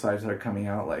intellectual side started coming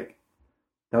out, like,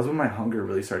 that was when my hunger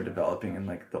really started developing. And,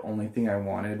 like, the only thing I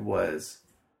wanted was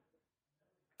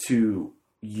to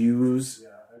use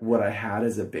what I had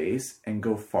as a base and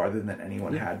go farther than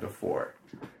anyone had before.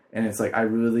 And it's like, I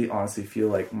really honestly feel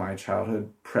like my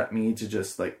childhood prepped me to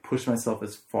just, like, push myself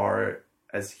as far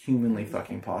as humanly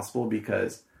fucking possible,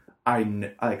 because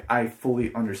I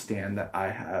fully understand that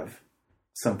I have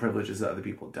some privileges that other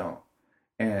people don't.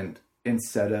 And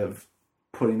instead of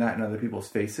putting that in other people's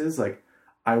faces, like,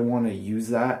 I want to use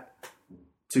that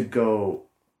to go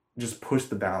just push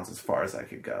the bounds as far as I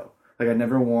could go. Like, I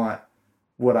never want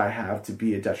what I have to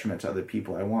be a detriment to other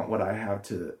people. I want what I have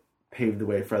to pave the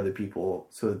way for other people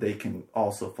so that they can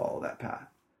also follow that path.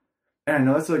 And I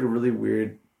know that's like a really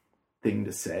weird thing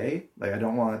to say. Like, I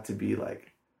don't want it to be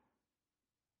like,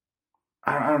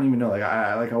 I don't even know. Like,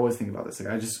 I always think about this.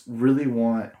 Like, I just really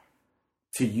want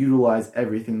to utilize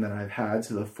everything that I've had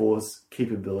to the fullest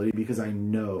capability, because I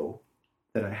know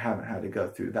that I haven't had to go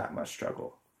through that much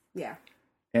struggle. Yeah.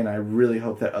 And I really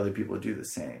hope that other people do the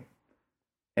same.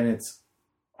 And it's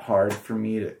hard for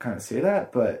me to kind of say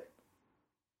that, but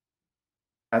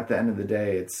at the end of the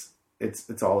day,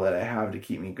 it's all that I have to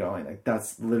keep me going. Like,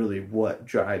 that's literally what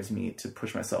drives me to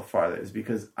push myself farther, is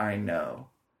because I know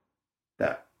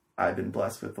that I've been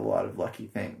blessed with a lot of lucky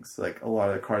things. Like, a lot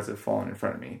of the cards have fallen in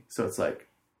front of me. So it's like,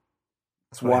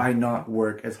 why not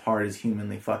work as hard as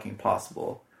humanly fucking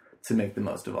possible to make the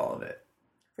most of all of it?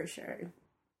 For sure.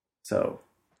 So,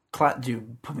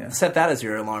 set that as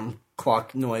your alarm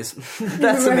clock noise.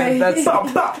 That's Right. that's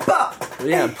bop, bop, bop.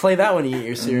 Yeah, play that when you eat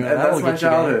your cereal. and That that's will my get you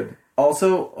going. childhood.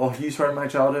 Also, a huge part of my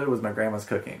childhood was my grandma's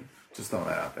cooking. Just throwing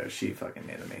that out there. She fucking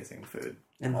made amazing food.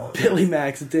 And Billy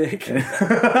Mac's dick. And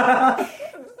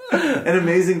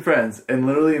amazing friends. And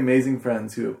literally amazing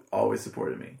friends who have always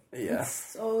supported me. Yeah. It's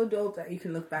so dope that you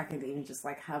can look back and even just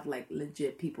like have like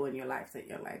legit people in your life that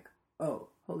you're like, oh,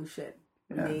 holy shit,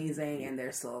 amazing, and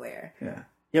they're still there. Yeah.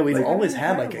 Yeah, we've Like, always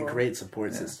had like a incredible. great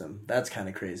support system. That's kind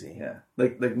of crazy. Yeah.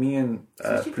 Like me and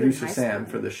Especially if you're in producer high Sam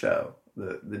school. for the show,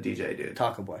 the DJ dude,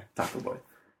 Taco Boy. Taco Boy.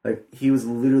 Like, he was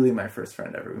literally my first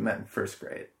friend ever. We met in first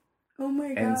grade. Oh my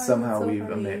god! And somehow that's so we've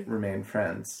funny. remained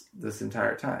friends this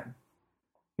entire time.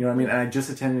 You know what I mean? And I just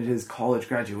attended his college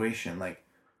graduation. Like,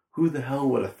 who the hell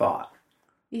would have thought?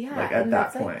 Yeah, Like, at and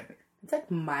that that's, like, point. it's like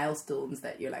milestones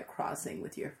that you're like crossing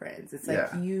with your friends. It's like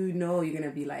Yeah. you know you're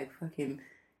gonna be like fucking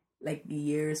like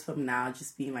years from now,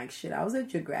 just being like, shit, I was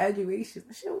at your graduation.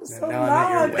 That shit was so now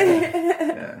I'm long, at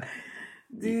Yeah.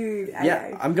 dude.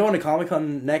 Yeah, I'm going to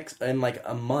Comic-Con next in like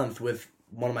a month with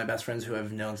one of my best friends who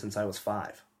I've known since I was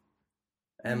 5.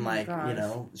 And Oh my like, you gosh.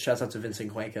 know, shouts out to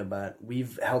Vincent Cuenca, but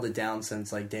we've held it down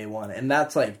since like day one. And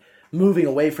that's like moving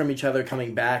away from each other,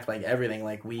 coming back, like everything.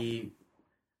 Like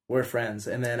we're friends.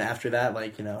 And then after that,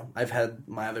 like, you know, I've had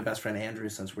my other best friend Andrew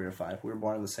since we were 5. We were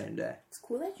born on the same day. It's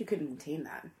cool that you could maintain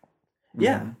that.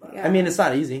 Yeah. Yeah. I mean, it's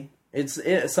not easy.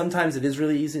 Sometimes it is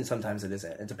really easy and sometimes it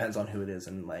isn't. It depends on who it is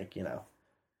and like, you know,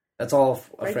 that's all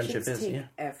a friendship is. Take Yeah.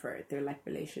 effort. They're like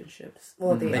relationships.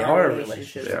 Well, they, They are are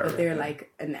relationships, relationships. but they're like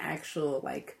an actual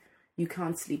like you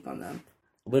can't sleep on them.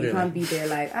 Literally. You can't be there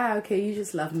like, okay, you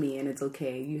just love me and it's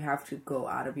okay. You have to go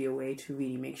out of your way to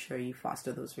really make sure you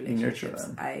foster those relationships.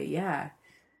 them. Yeah.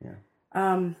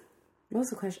 Yeah. What was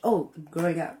the question? Oh,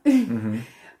 growing up. Mm-hmm.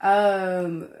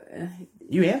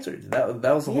 You answered. That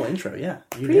was the whole intro. Yeah,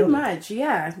 you Pretty nailed it. much,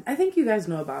 yeah. I think you guys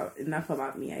know enough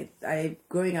about me. I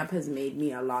growing up has made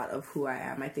me a lot of who I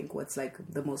am. I think what's like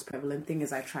the most prevalent thing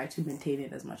is I try to maintain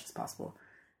it as much as possible.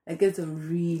 Like, it's a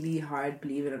really hard,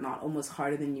 believe it or not, almost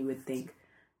harder than you would think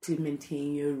to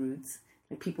maintain your roots.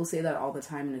 Like, people say that all the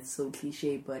time and it's so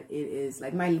cliche, but it is.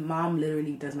 Like, my mom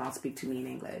literally does not speak to me in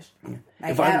English.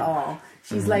 Like, at all.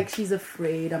 She's like, she's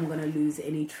afraid I'm going to lose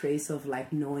any trace of,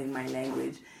 like, knowing my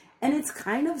language. And it's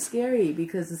kind of scary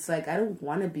because it's like, I don't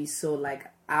want to be so, like,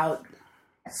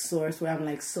 outsourced where I'm,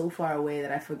 like, so far away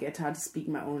that I forget how to speak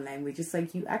my own language. It's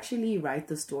like, you actually write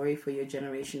the story for your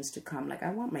generations to come. Like,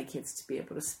 I want my kids to be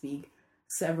able to speak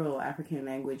several African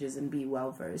languages and be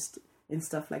well-versed in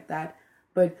stuff like that.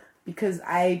 But because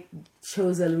I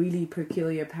chose a really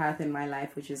peculiar path in my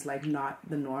life, which is, like, not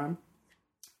the norm,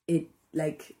 it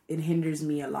hinders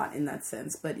me a lot in that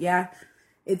sense. But yeah,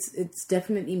 it's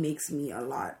definitely makes me a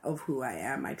lot of who I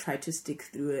am. I try to stick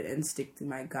through it and stick to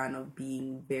my gun of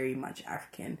being very much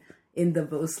African in the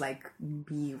most, like,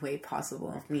 B way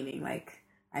possible. Meaning, like,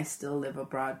 I still live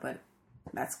abroad, but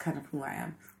that's kind of who I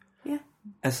am. Yeah.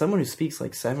 As someone who speaks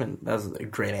like 7, that was a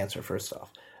great answer. First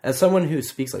off, as someone who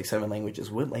speaks like 7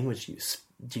 languages, what language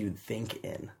do you think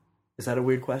in? Is that a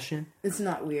weird question? It's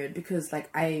not weird because, like,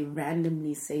 I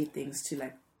randomly say things to,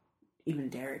 like, even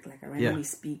Derek. Like, I randomly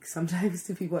speak sometimes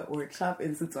to people at workshop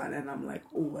in Setswana, and I'm like,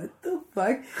 oh, what the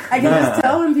fuck? I can just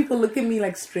tell when people look at me,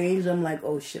 like, strange. I'm like,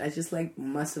 oh, shit, I just, like,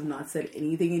 must have not said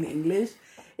anything in English.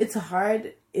 It's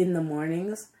hard in the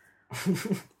mornings.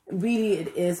 Really,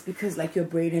 it is because, like, your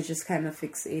brain is just kind of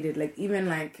fixated. Like, even,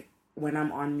 like, when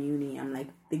I'm on Muni, I'm, like,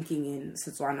 thinking in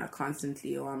Setswana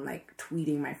constantly, or I'm, like,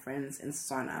 tweeting my friends in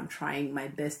Setswana. I'm trying my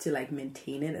best to, like,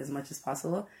 maintain it as much as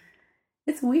possible.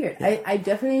 It's weird. Yeah. I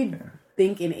definitely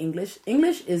think in English.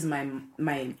 English is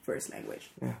my first language.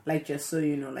 Yeah. Like, just so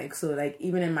you know, like, so, like,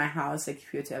 even in my house, like,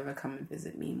 if you were to ever come and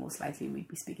visit me, most likely we'd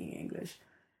be speaking English.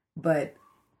 But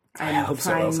I'm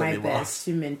trying my best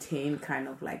to maintain kind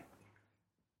of, like,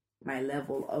 my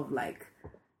level of like,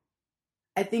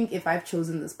 I think if I've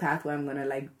chosen this path where I'm gonna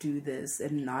like do this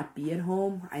and not be at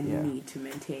home, I need to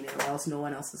maintain it, or else no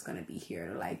one else is gonna be here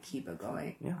to like keep it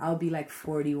going. Yeah. I'll be like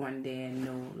 40 one day and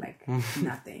no like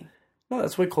nothing. No,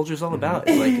 that's what culture's all about.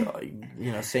 It's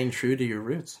like staying true to your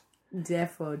roots.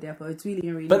 Defo. It's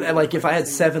really. But like, if I had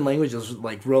 7 languages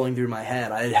like rolling through my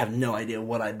head, I'd have no idea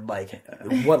what I'd like.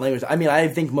 What language? I mean, I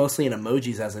think mostly in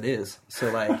emojis as it is.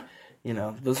 So like,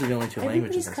 those are the only 2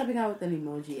 languages. Everybody's coming out with an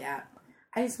emoji app.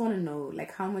 I just want to know,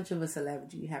 like, how much of a celeb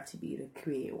do you have to be to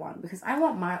create one? Because I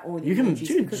want my own emojis.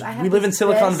 Because I have we live in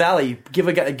Silicon Valley. Give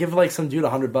like some dude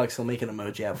 $100, he'll make an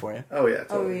emoji app for you. Oh yeah.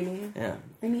 Totally. Oh really? Yeah.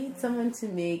 I need someone to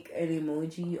make an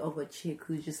emoji of a chick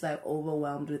who's just like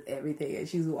overwhelmed with everything, and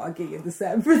she's walking into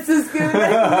San Francisco,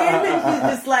 and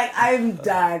she's just like, "I'm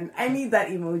done." I need that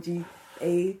emoji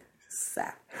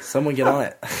ASAP. Someone get on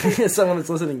it. Someone that's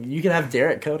listening, you can have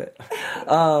Derek code it.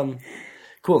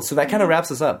 Cool. So that kind of wraps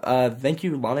us up. Thank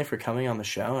you, Lane, for coming on the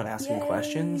show and asking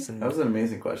questions. And that was an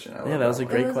amazing question. That was a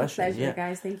great question. It was a pleasure,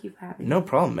 guys. Thank you for having me. No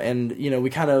problem. And, we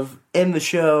kind of end the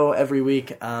show every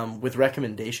week with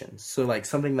recommendations. So, like,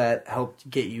 something that helped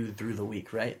get you through the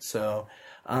week, right? So,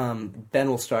 Ben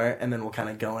will start, and then we'll kind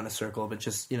of go in a circle. But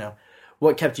just,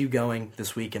 what kept you going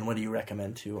this week, and what do you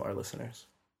recommend to our listeners?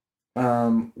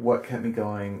 What kept me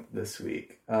going this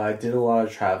week? I did a lot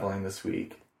of traveling this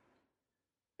week.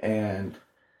 And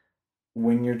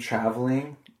when you're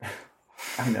traveling,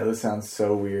 I know this sounds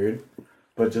so weird,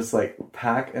 but just like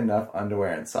pack enough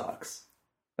underwear and socks.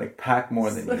 Like pack more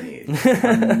than you need.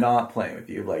 I'm not playing with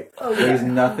you. Like there's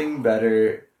nothing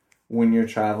better when you're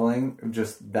traveling,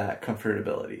 just that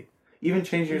comfortability. Even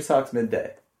changing your socks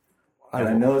midday. And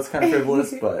I know it's kind of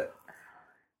frivolous, but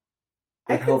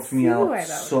it helps me out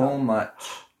so much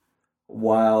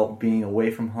while being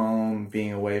away from home,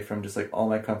 being away from just like all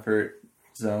my comfort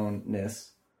zone-ness.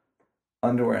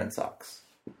 Underwear and socks.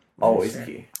 Always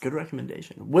key. Good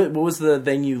recommendation. What was the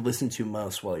thing you listened to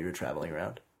most while you were traveling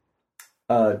around?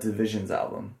 Division's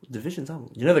album. Division's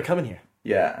album. They're coming here.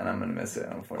 Yeah, and I'm going to miss it,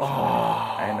 unfortunately.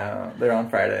 I know. They're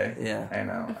on Friday. Yeah. I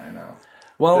know.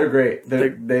 Well, they're great.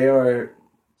 They are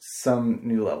some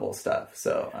new level stuff.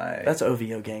 So That's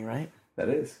OVO Gang, right? That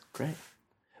is. Great.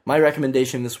 My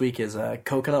recommendation this week is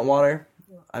coconut water.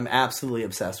 I'm absolutely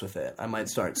obsessed with it. I might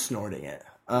start snorting it.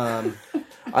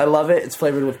 I love it. It's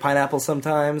flavored with pineapple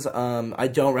sometimes. I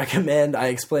don't recommend, I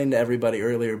explained to everybody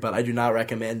earlier, but I do not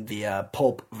recommend the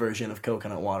pulp version of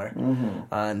coconut water.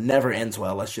 Mm-hmm. Never ends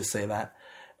well, let's just say that.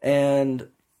 And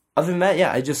other than that,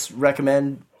 yeah, I just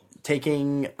recommend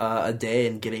taking a day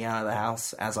and getting out of the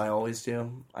house, as I always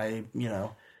do. I,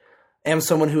 am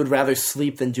someone who would rather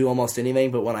sleep than do almost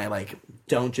anything, but when I,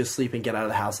 don't just sleep and get out of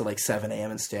the house at, 7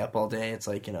 a.m. and stay up all day, it's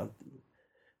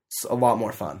it's a lot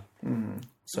more fun. Mm-hmm.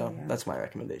 So that's my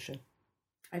recommendation.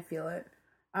 I feel it.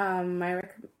 I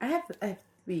have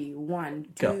 3. 1,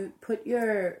 put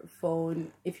your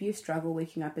phone, if you struggle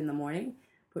waking up in the morning,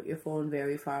 put your phone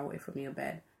very far away from your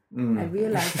bed. I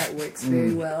realize that works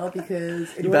very well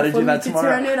because in order for me to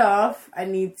turn it off, I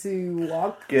need to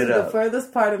walk to the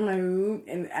furthest part of my room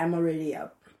and I'm already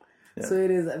up. Yeah. So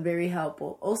it is very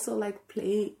helpful. Also,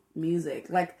 play music.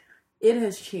 It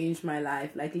has changed my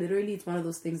life. Literally, it's one of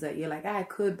those things that you're like, I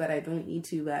could, but I don't need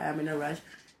to, but I'm in a rush.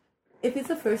 If it's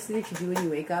the first thing that you do when you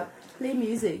wake up, play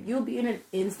music. You'll be in an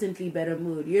instantly better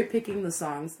mood. You're picking the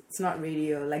songs. It's not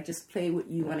radio. Just play what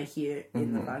you want to hear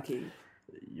in the parking.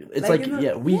 It's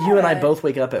you and I both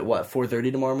wake up at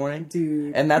 4:30 tomorrow morning,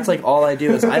 dude. And that's all I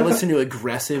do is I listen to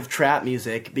aggressive trap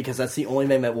music because that's the only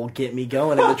thing that will get me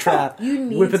going in the trap. You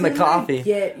need whipping to the coffee.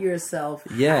 Get yourself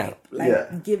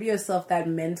hype. Give yourself that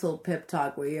mental pep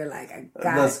talk where you're like, I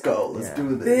got Let's go. Let's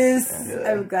do this.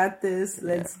 I've got this.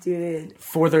 Let's do it.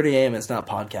 4:30 a.m. is not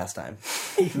podcast time.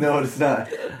 No, it's not.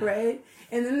 Right.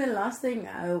 And then the last thing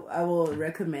I will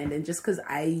recommend, and just because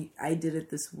I did it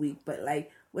this week, but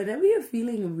whenever you're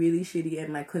feeling really shitty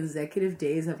and consecutive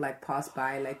days have passed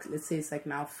by, let's say it's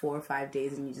now 4 or 5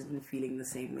 days and you've just been feeling the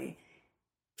same way,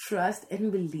 trust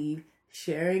and believe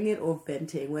sharing it or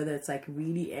venting, whether it's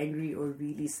really angry or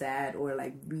really sad or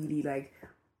really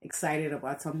excited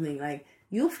about something,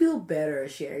 you'll feel better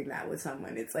sharing that with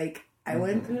someone. It's I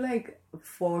went through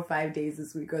 4 or 5 days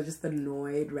this week. I was just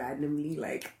annoyed randomly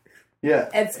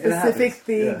at specific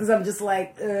things. I'm just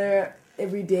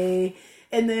every day.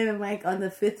 And then on the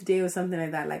 5th day or something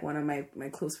like that, one of my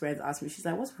close friends asked me, she's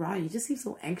like, what's wrong? You just seem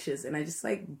so anxious. And I just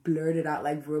blurted out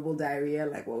verbal diarrhea,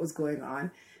 what was going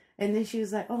on. And then she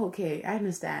was like, oh, okay, I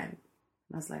understand.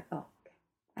 And I was like, oh, okay.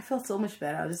 I felt so much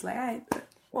better. I was just like, all right,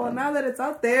 well, now that it's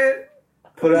out there,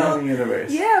 Put it out in the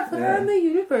universe. Yeah, put it out in the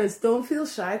universe. Don't feel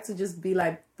shy to just be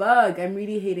like, "Bug, I'm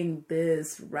really hating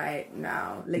this right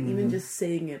now." Like even just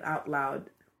saying it out loud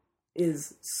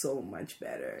is so much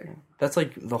better. That's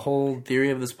like the whole theory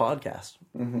of this podcast.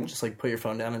 Just like put your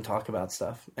phone down and talk about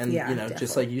stuff. And Yeah, you know, just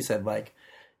definitely. like you said, like,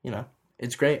 you know,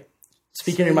 it's great.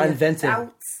 Speaking your mind, venting.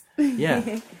 Doubts.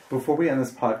 Yeah. Before we end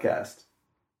this podcast,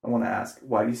 I want to ask,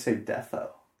 why do you say defo?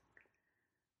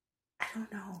 I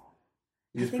don't know.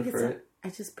 You just I think prefer it's it? I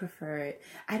just prefer it.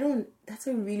 I don't. That's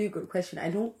a really good question.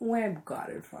 I don't know where I got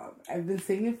it from. I've been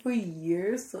saying it for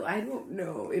years, so I don't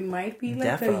know. It might be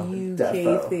like Defo. a UK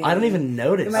Defo. thing. I don't even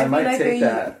notice. It might I might be like take a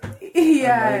that.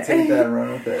 yeah. I might take that and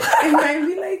run with it. It might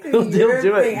be like a He'll Europe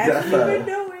do it. thing. I don't Defo. even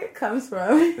know where it comes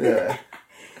from. Yeah.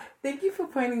 Thank you for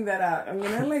pointing that out. I'm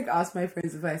gonna like ask my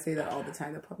friends if I say that all the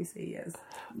time. They'll probably say yes.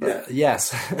 Yeah.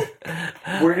 Yes.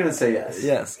 We're going to say yes.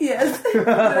 Yes. Yes. Did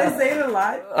I say it a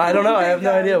lot? I don't know. I have no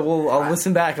Oh my idea. gosh. Well, I'll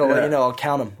listen back. I'll let Yeah. you know. I'll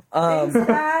count them. Thanks,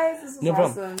 guys. This was No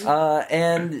awesome. problem.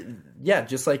 And yeah,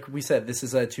 just like we said, this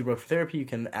is Two Broke for Therapy. You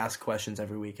can ask questions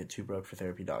every week at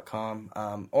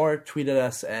twobrokefortherapy.com or tweet at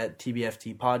us at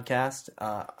TBFT Podcast.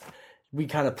 We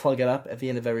kind of plug it up at the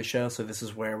end of every show, so this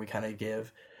is where we kind of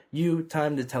give you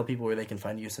time to tell people where they can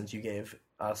find you since you gave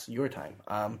us your time.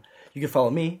 You can follow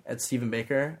me at Stephen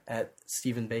Baker, at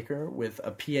Stephen Baker with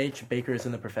a PH. Baker is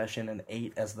in the profession and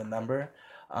 8 as the number.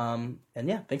 And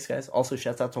yeah, thanks guys. Also,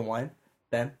 shouts out to Wine.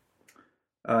 Ben?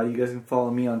 You guys can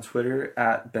follow me on Twitter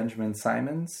at Benjamin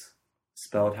Simons,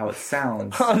 spelled how it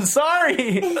sounds. I'm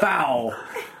sorry! Bow!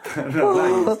 No, not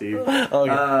you, Steve.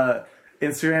 Okay.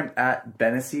 Instagram at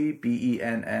Bennessy,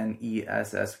 BENNESSY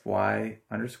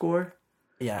 _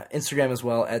 Yeah, Instagram as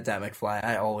well at DatMcFly.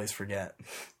 I always forget.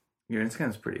 Your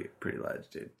Instagram's pretty ledge,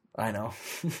 dude. I know.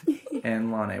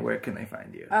 And Lane, where can they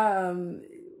find you?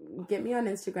 Get me on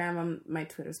Instagram. My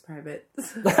Twitter's private.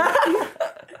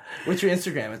 What's your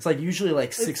Instagram? It's like usually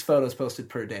like 6 photos posted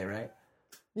per day, right?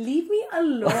 Leave me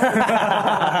alone.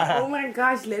 Oh my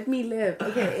gosh, let me live.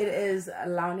 Okay, it is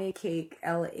Laone Cake,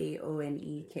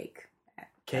 LAONE Cake.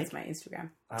 That's my Instagram.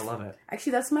 I love it.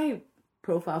 Actually, that's my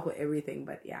profile for everything,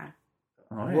 but yeah.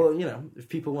 All right. Well, you know, if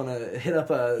people want to hit up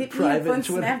a Hit me private up on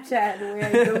Twitter. Snapchat where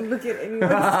I don't look at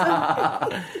anyone's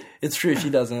stuff. It's true, she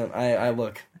doesn't. I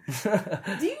look. Do you look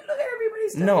at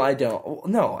everybody's stuff? No, I don't.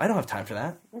 No, I don't have time for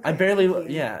that. I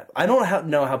barely, yeah. I don't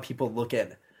know how people look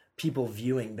at people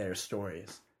viewing their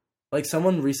stories. Like,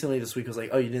 someone recently this week was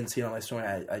like, oh, you didn't see it on my story?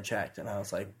 I checked. And I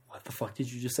was like, what the fuck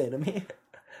did you just say to me?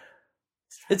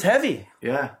 It's heavy.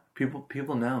 Yeah,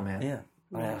 people know, man. Yeah.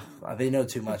 They know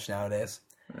too much nowadays.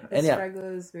 The And yeah, struggle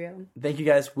is real. thank you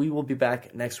guys. We will be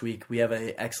back next week. We have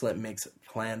an excellent mix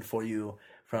planned for you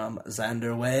from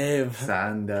Xander Wave.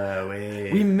 Xander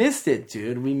Wave. We missed it,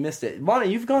 dude. We missed it. Lana,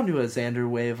 you've gone to a Xander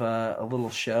Wave, a little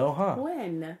show, huh?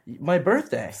 When? My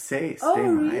birthday. Stay Oh,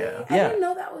 really? Maya. I Yeah. didn't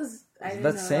know that was. I didn't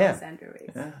That's know that was Sam. Xander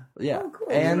Wave. Yeah. Yeah. Oh, cool.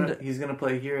 And He's gonna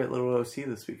play here at Little OC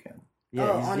this weekend. yeah,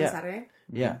 on yeah, Saturday?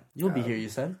 yeah. You'll be here, you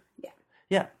said? Yeah.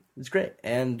 Yeah. It's great.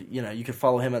 And, you know, you can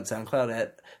follow him on SoundCloud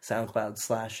at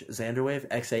SoundCloud/Xanderwave,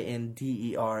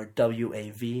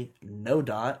 XANDERWAV, no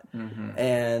dot.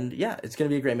 And yeah, it's going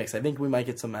to be a great mix. I think we might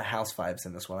get some house vibes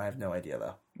in this one. I have no idea,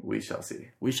 though. We shall see.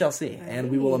 We shall see. And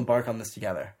we will embark on this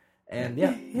together. And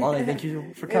yeah, Lonnie, thank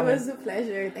you for coming. It was a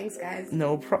pleasure. Thanks, guys.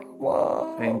 No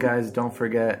problem. And guys, don't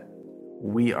forget,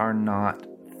 we are not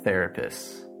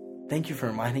therapists. Thank you for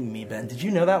reminding me, Ben. Did you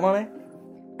know that, Lonnie?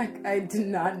 I did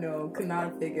not know. Could not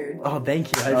have figured. Oh,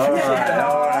 thank you. I appreciate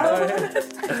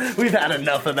that. We've had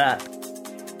enough of that.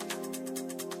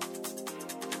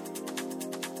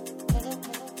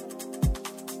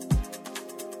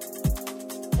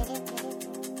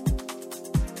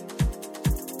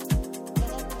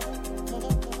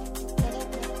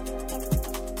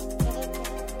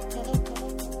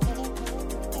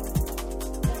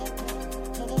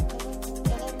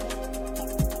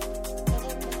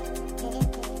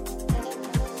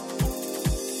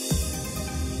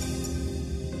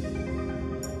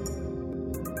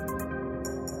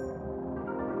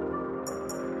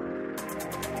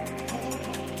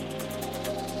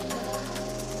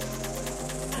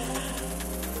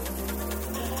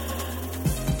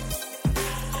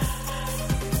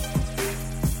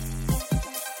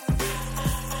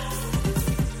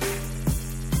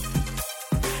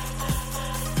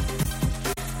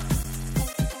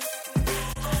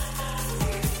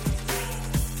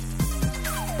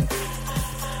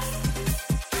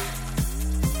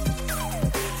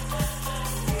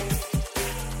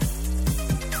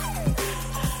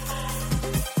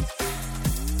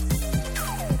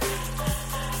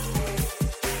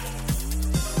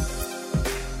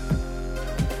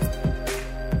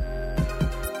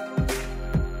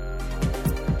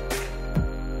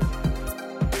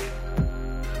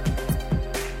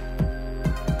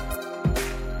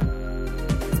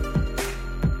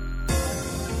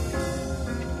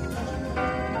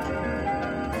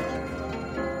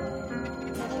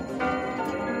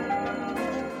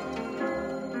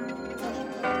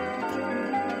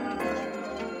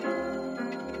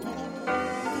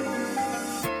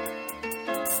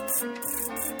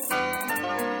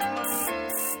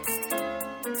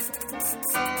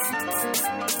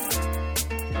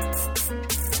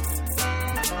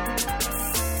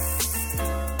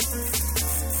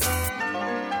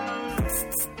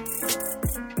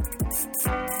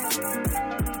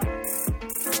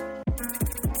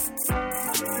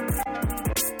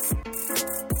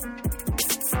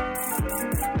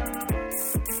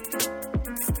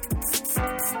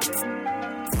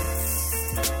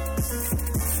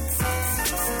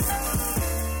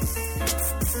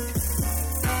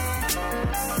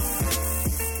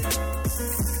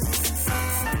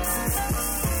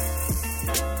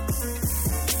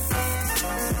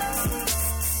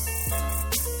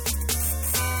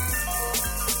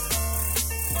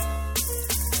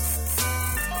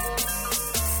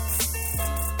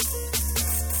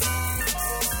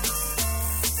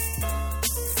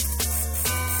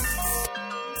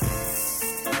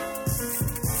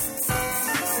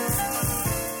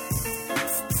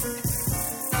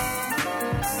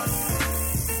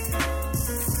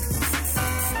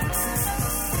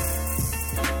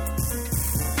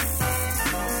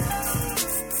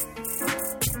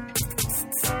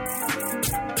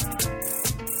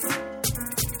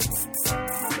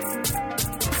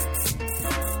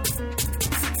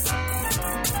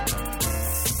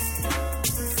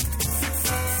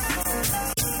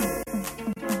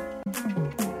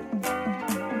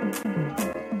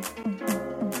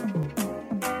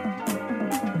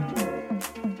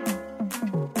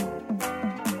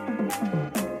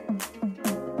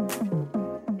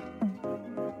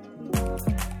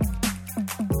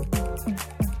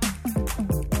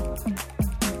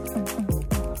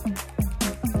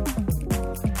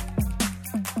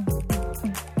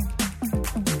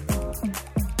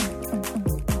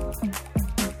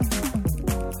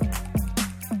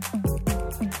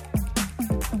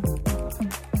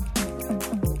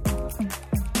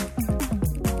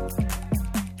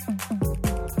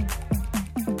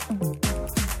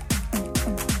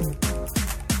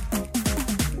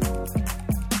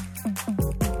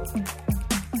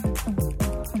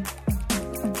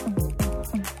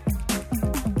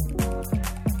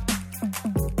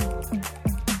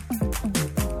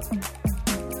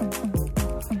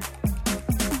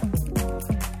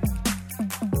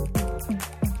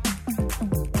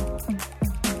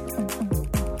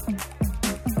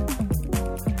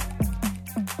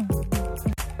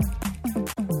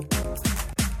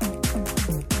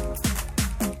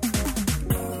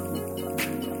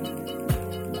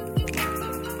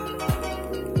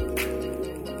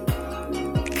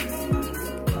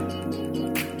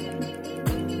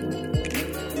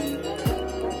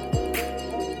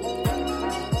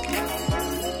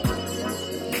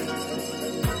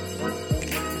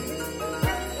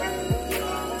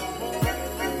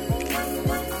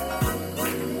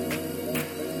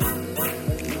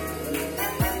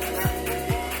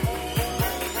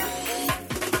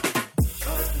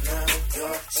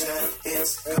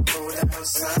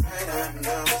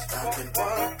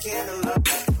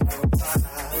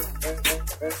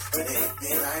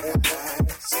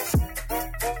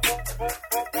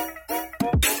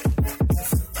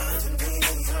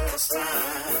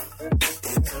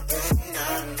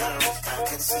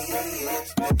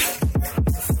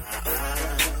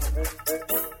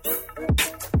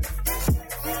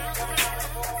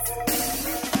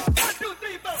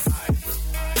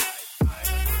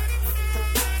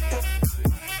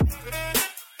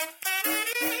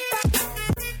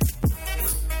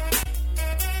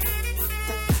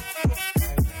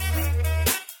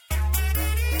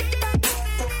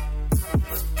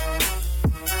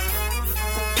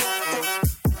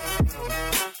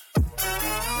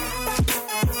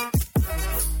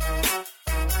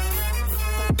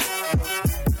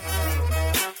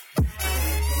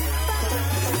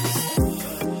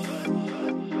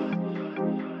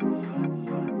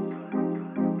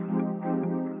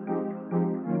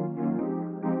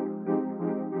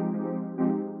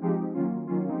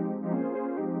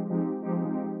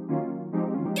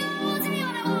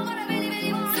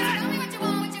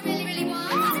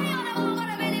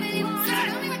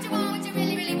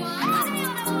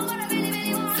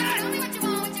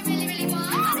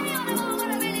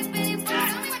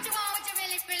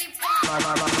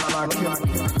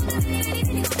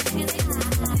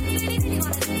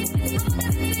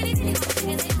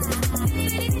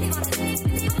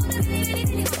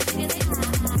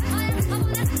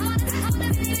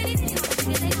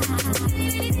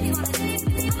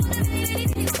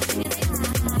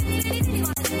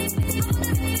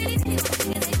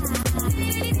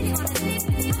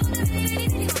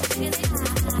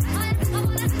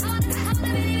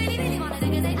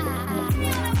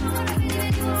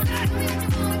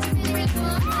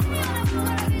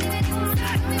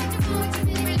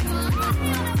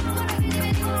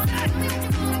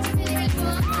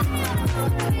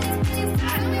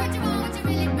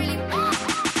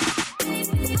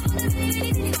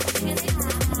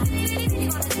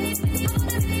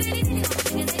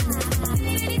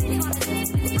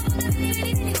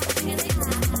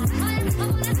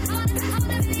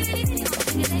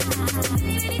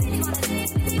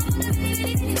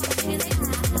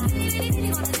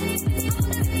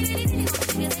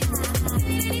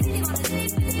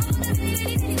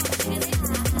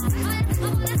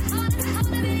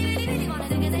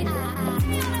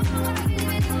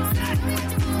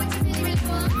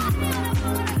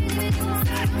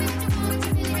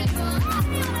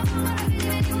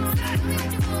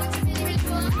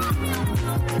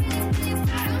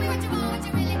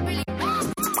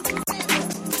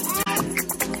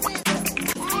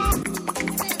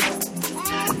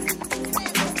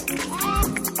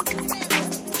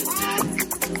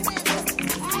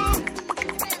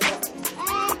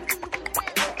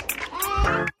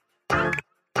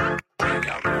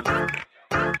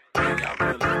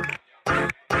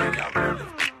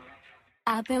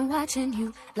 I've been watching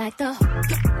you like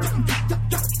the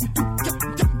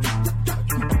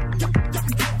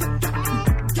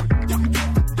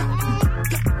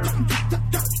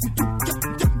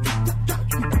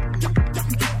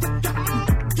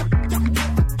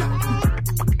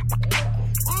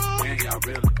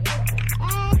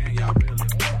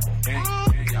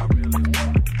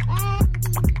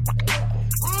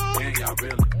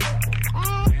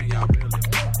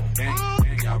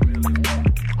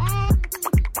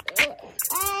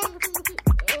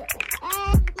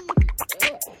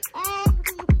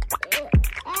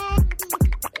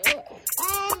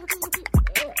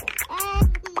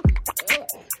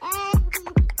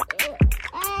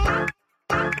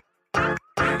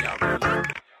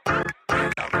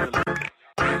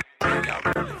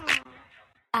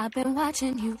I've been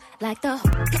watching you like the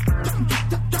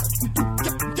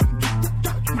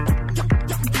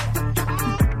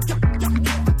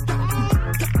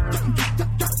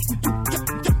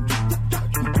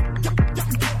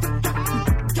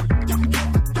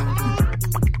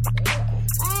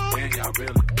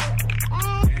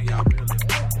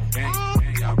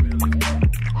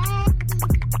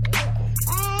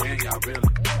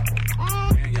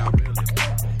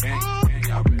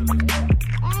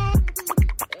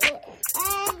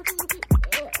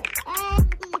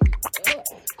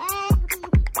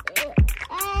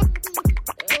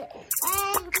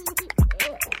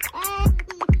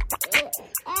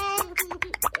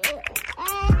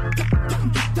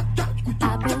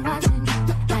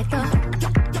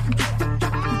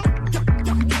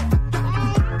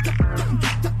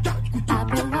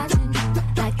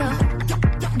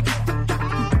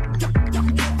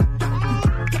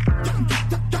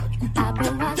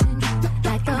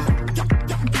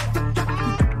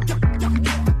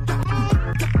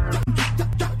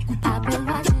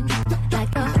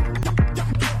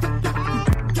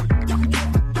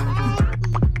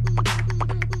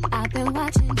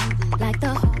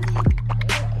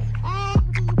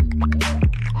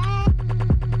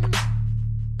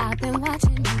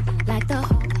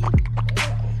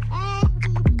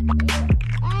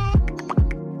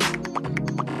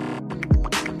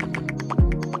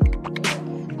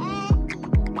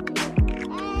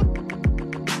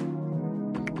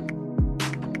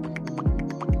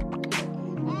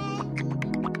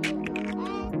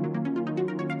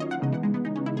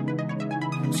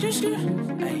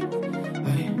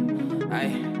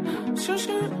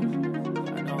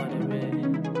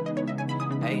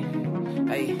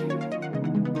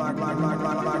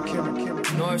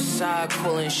Northside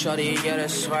coolin' shorty, yeah,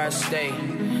 that's where I stay.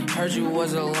 Heard you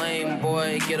was a lame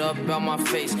boy, get up out my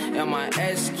face. And my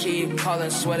ex keep calling,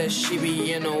 swear that she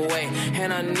be in the way.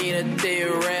 And I need a thick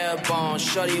red bone,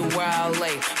 shorty where I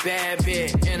lay. Bad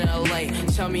bitch in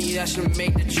LA, tell me I should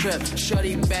make the trip.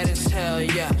 Shorty bad as hell,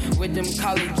 yeah, with them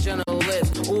college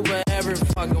journalists. Uber every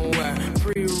fucking where,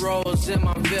 pre-rolls in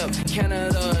my VIP.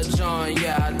 Canada John,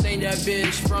 yeah, I think that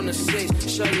bitch from the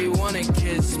 6. Shorty wanna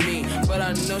kiss me, but I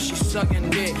I know she sucking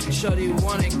dick. Shorty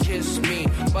wanna kiss me,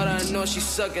 but I know she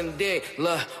sucking dick.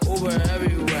 Look, Uber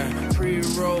everywhere,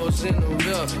 pre-rolls in the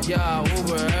whip. Yeah,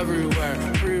 Uber everywhere,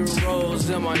 pre-rolls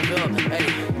in my whip. Hey,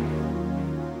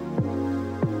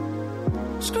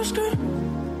 skirt, skirt.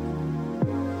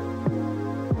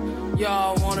 Yeah,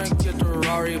 I wanna get the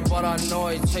Rari, but I know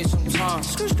it takes some time.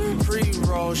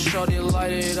 Pre-roll, shorty,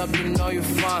 light it up, you know you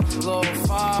fine. Low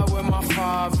 5 with my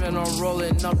 5, and I'm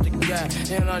rolling up the gap.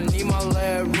 And I need my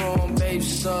leg room, babe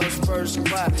studs, first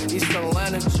class. East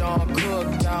Atlanta, John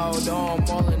Cookout, I'm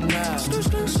all in that.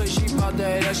 Say she bout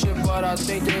that shit, but I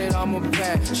think that I'm a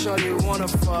pack. Shorty wanna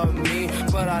fuck me,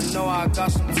 but I know I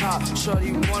got some top.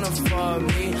 Shorty wanna fuck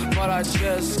me, but I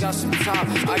just got some top.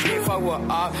 I can't fuck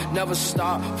with op, never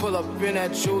stop. Pull up in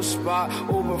that juice spot,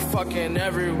 Uber fucking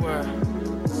everywhere.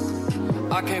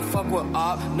 I can't fuck with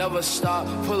op, never stop.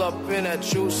 Pull up in that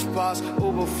juice spots,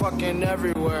 Uber fucking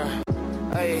everywhere.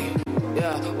 Hey,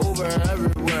 yeah, Uber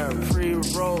everywhere.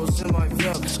 Pre-rolls in my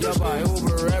cup. Yeah, by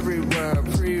Uber everywhere.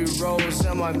 Pre-rolls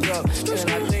in my cup.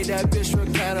 And I think that bitch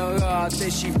from Canada. I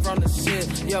think she from the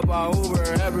city. Yeah, by Uber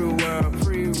everywhere.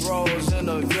 Pre-rolls in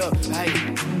the cup. Hey,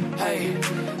 hey,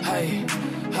 hey,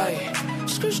 hey.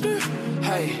 Skr, skr.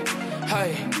 Hey,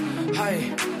 hey,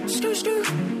 hey. Skr, skr.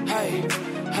 Hey,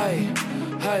 hey,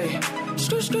 hey.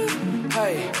 Skr, skr.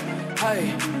 Hey, hey,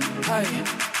 hey.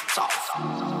 Soft.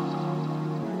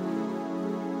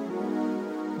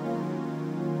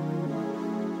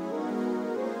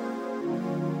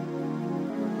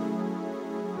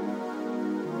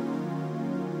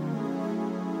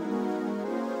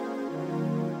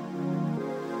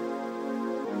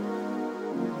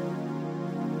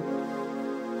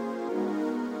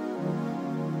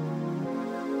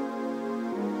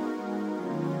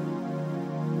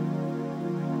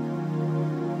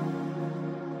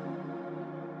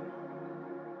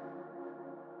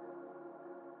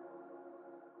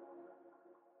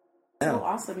 So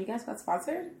awesome. You guys got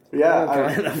sponsored?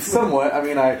 Yeah, somewhat. I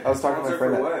mean, I was talking to my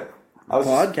friend. For what? I was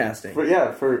Podcasting.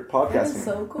 For podcasting. That is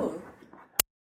so cool.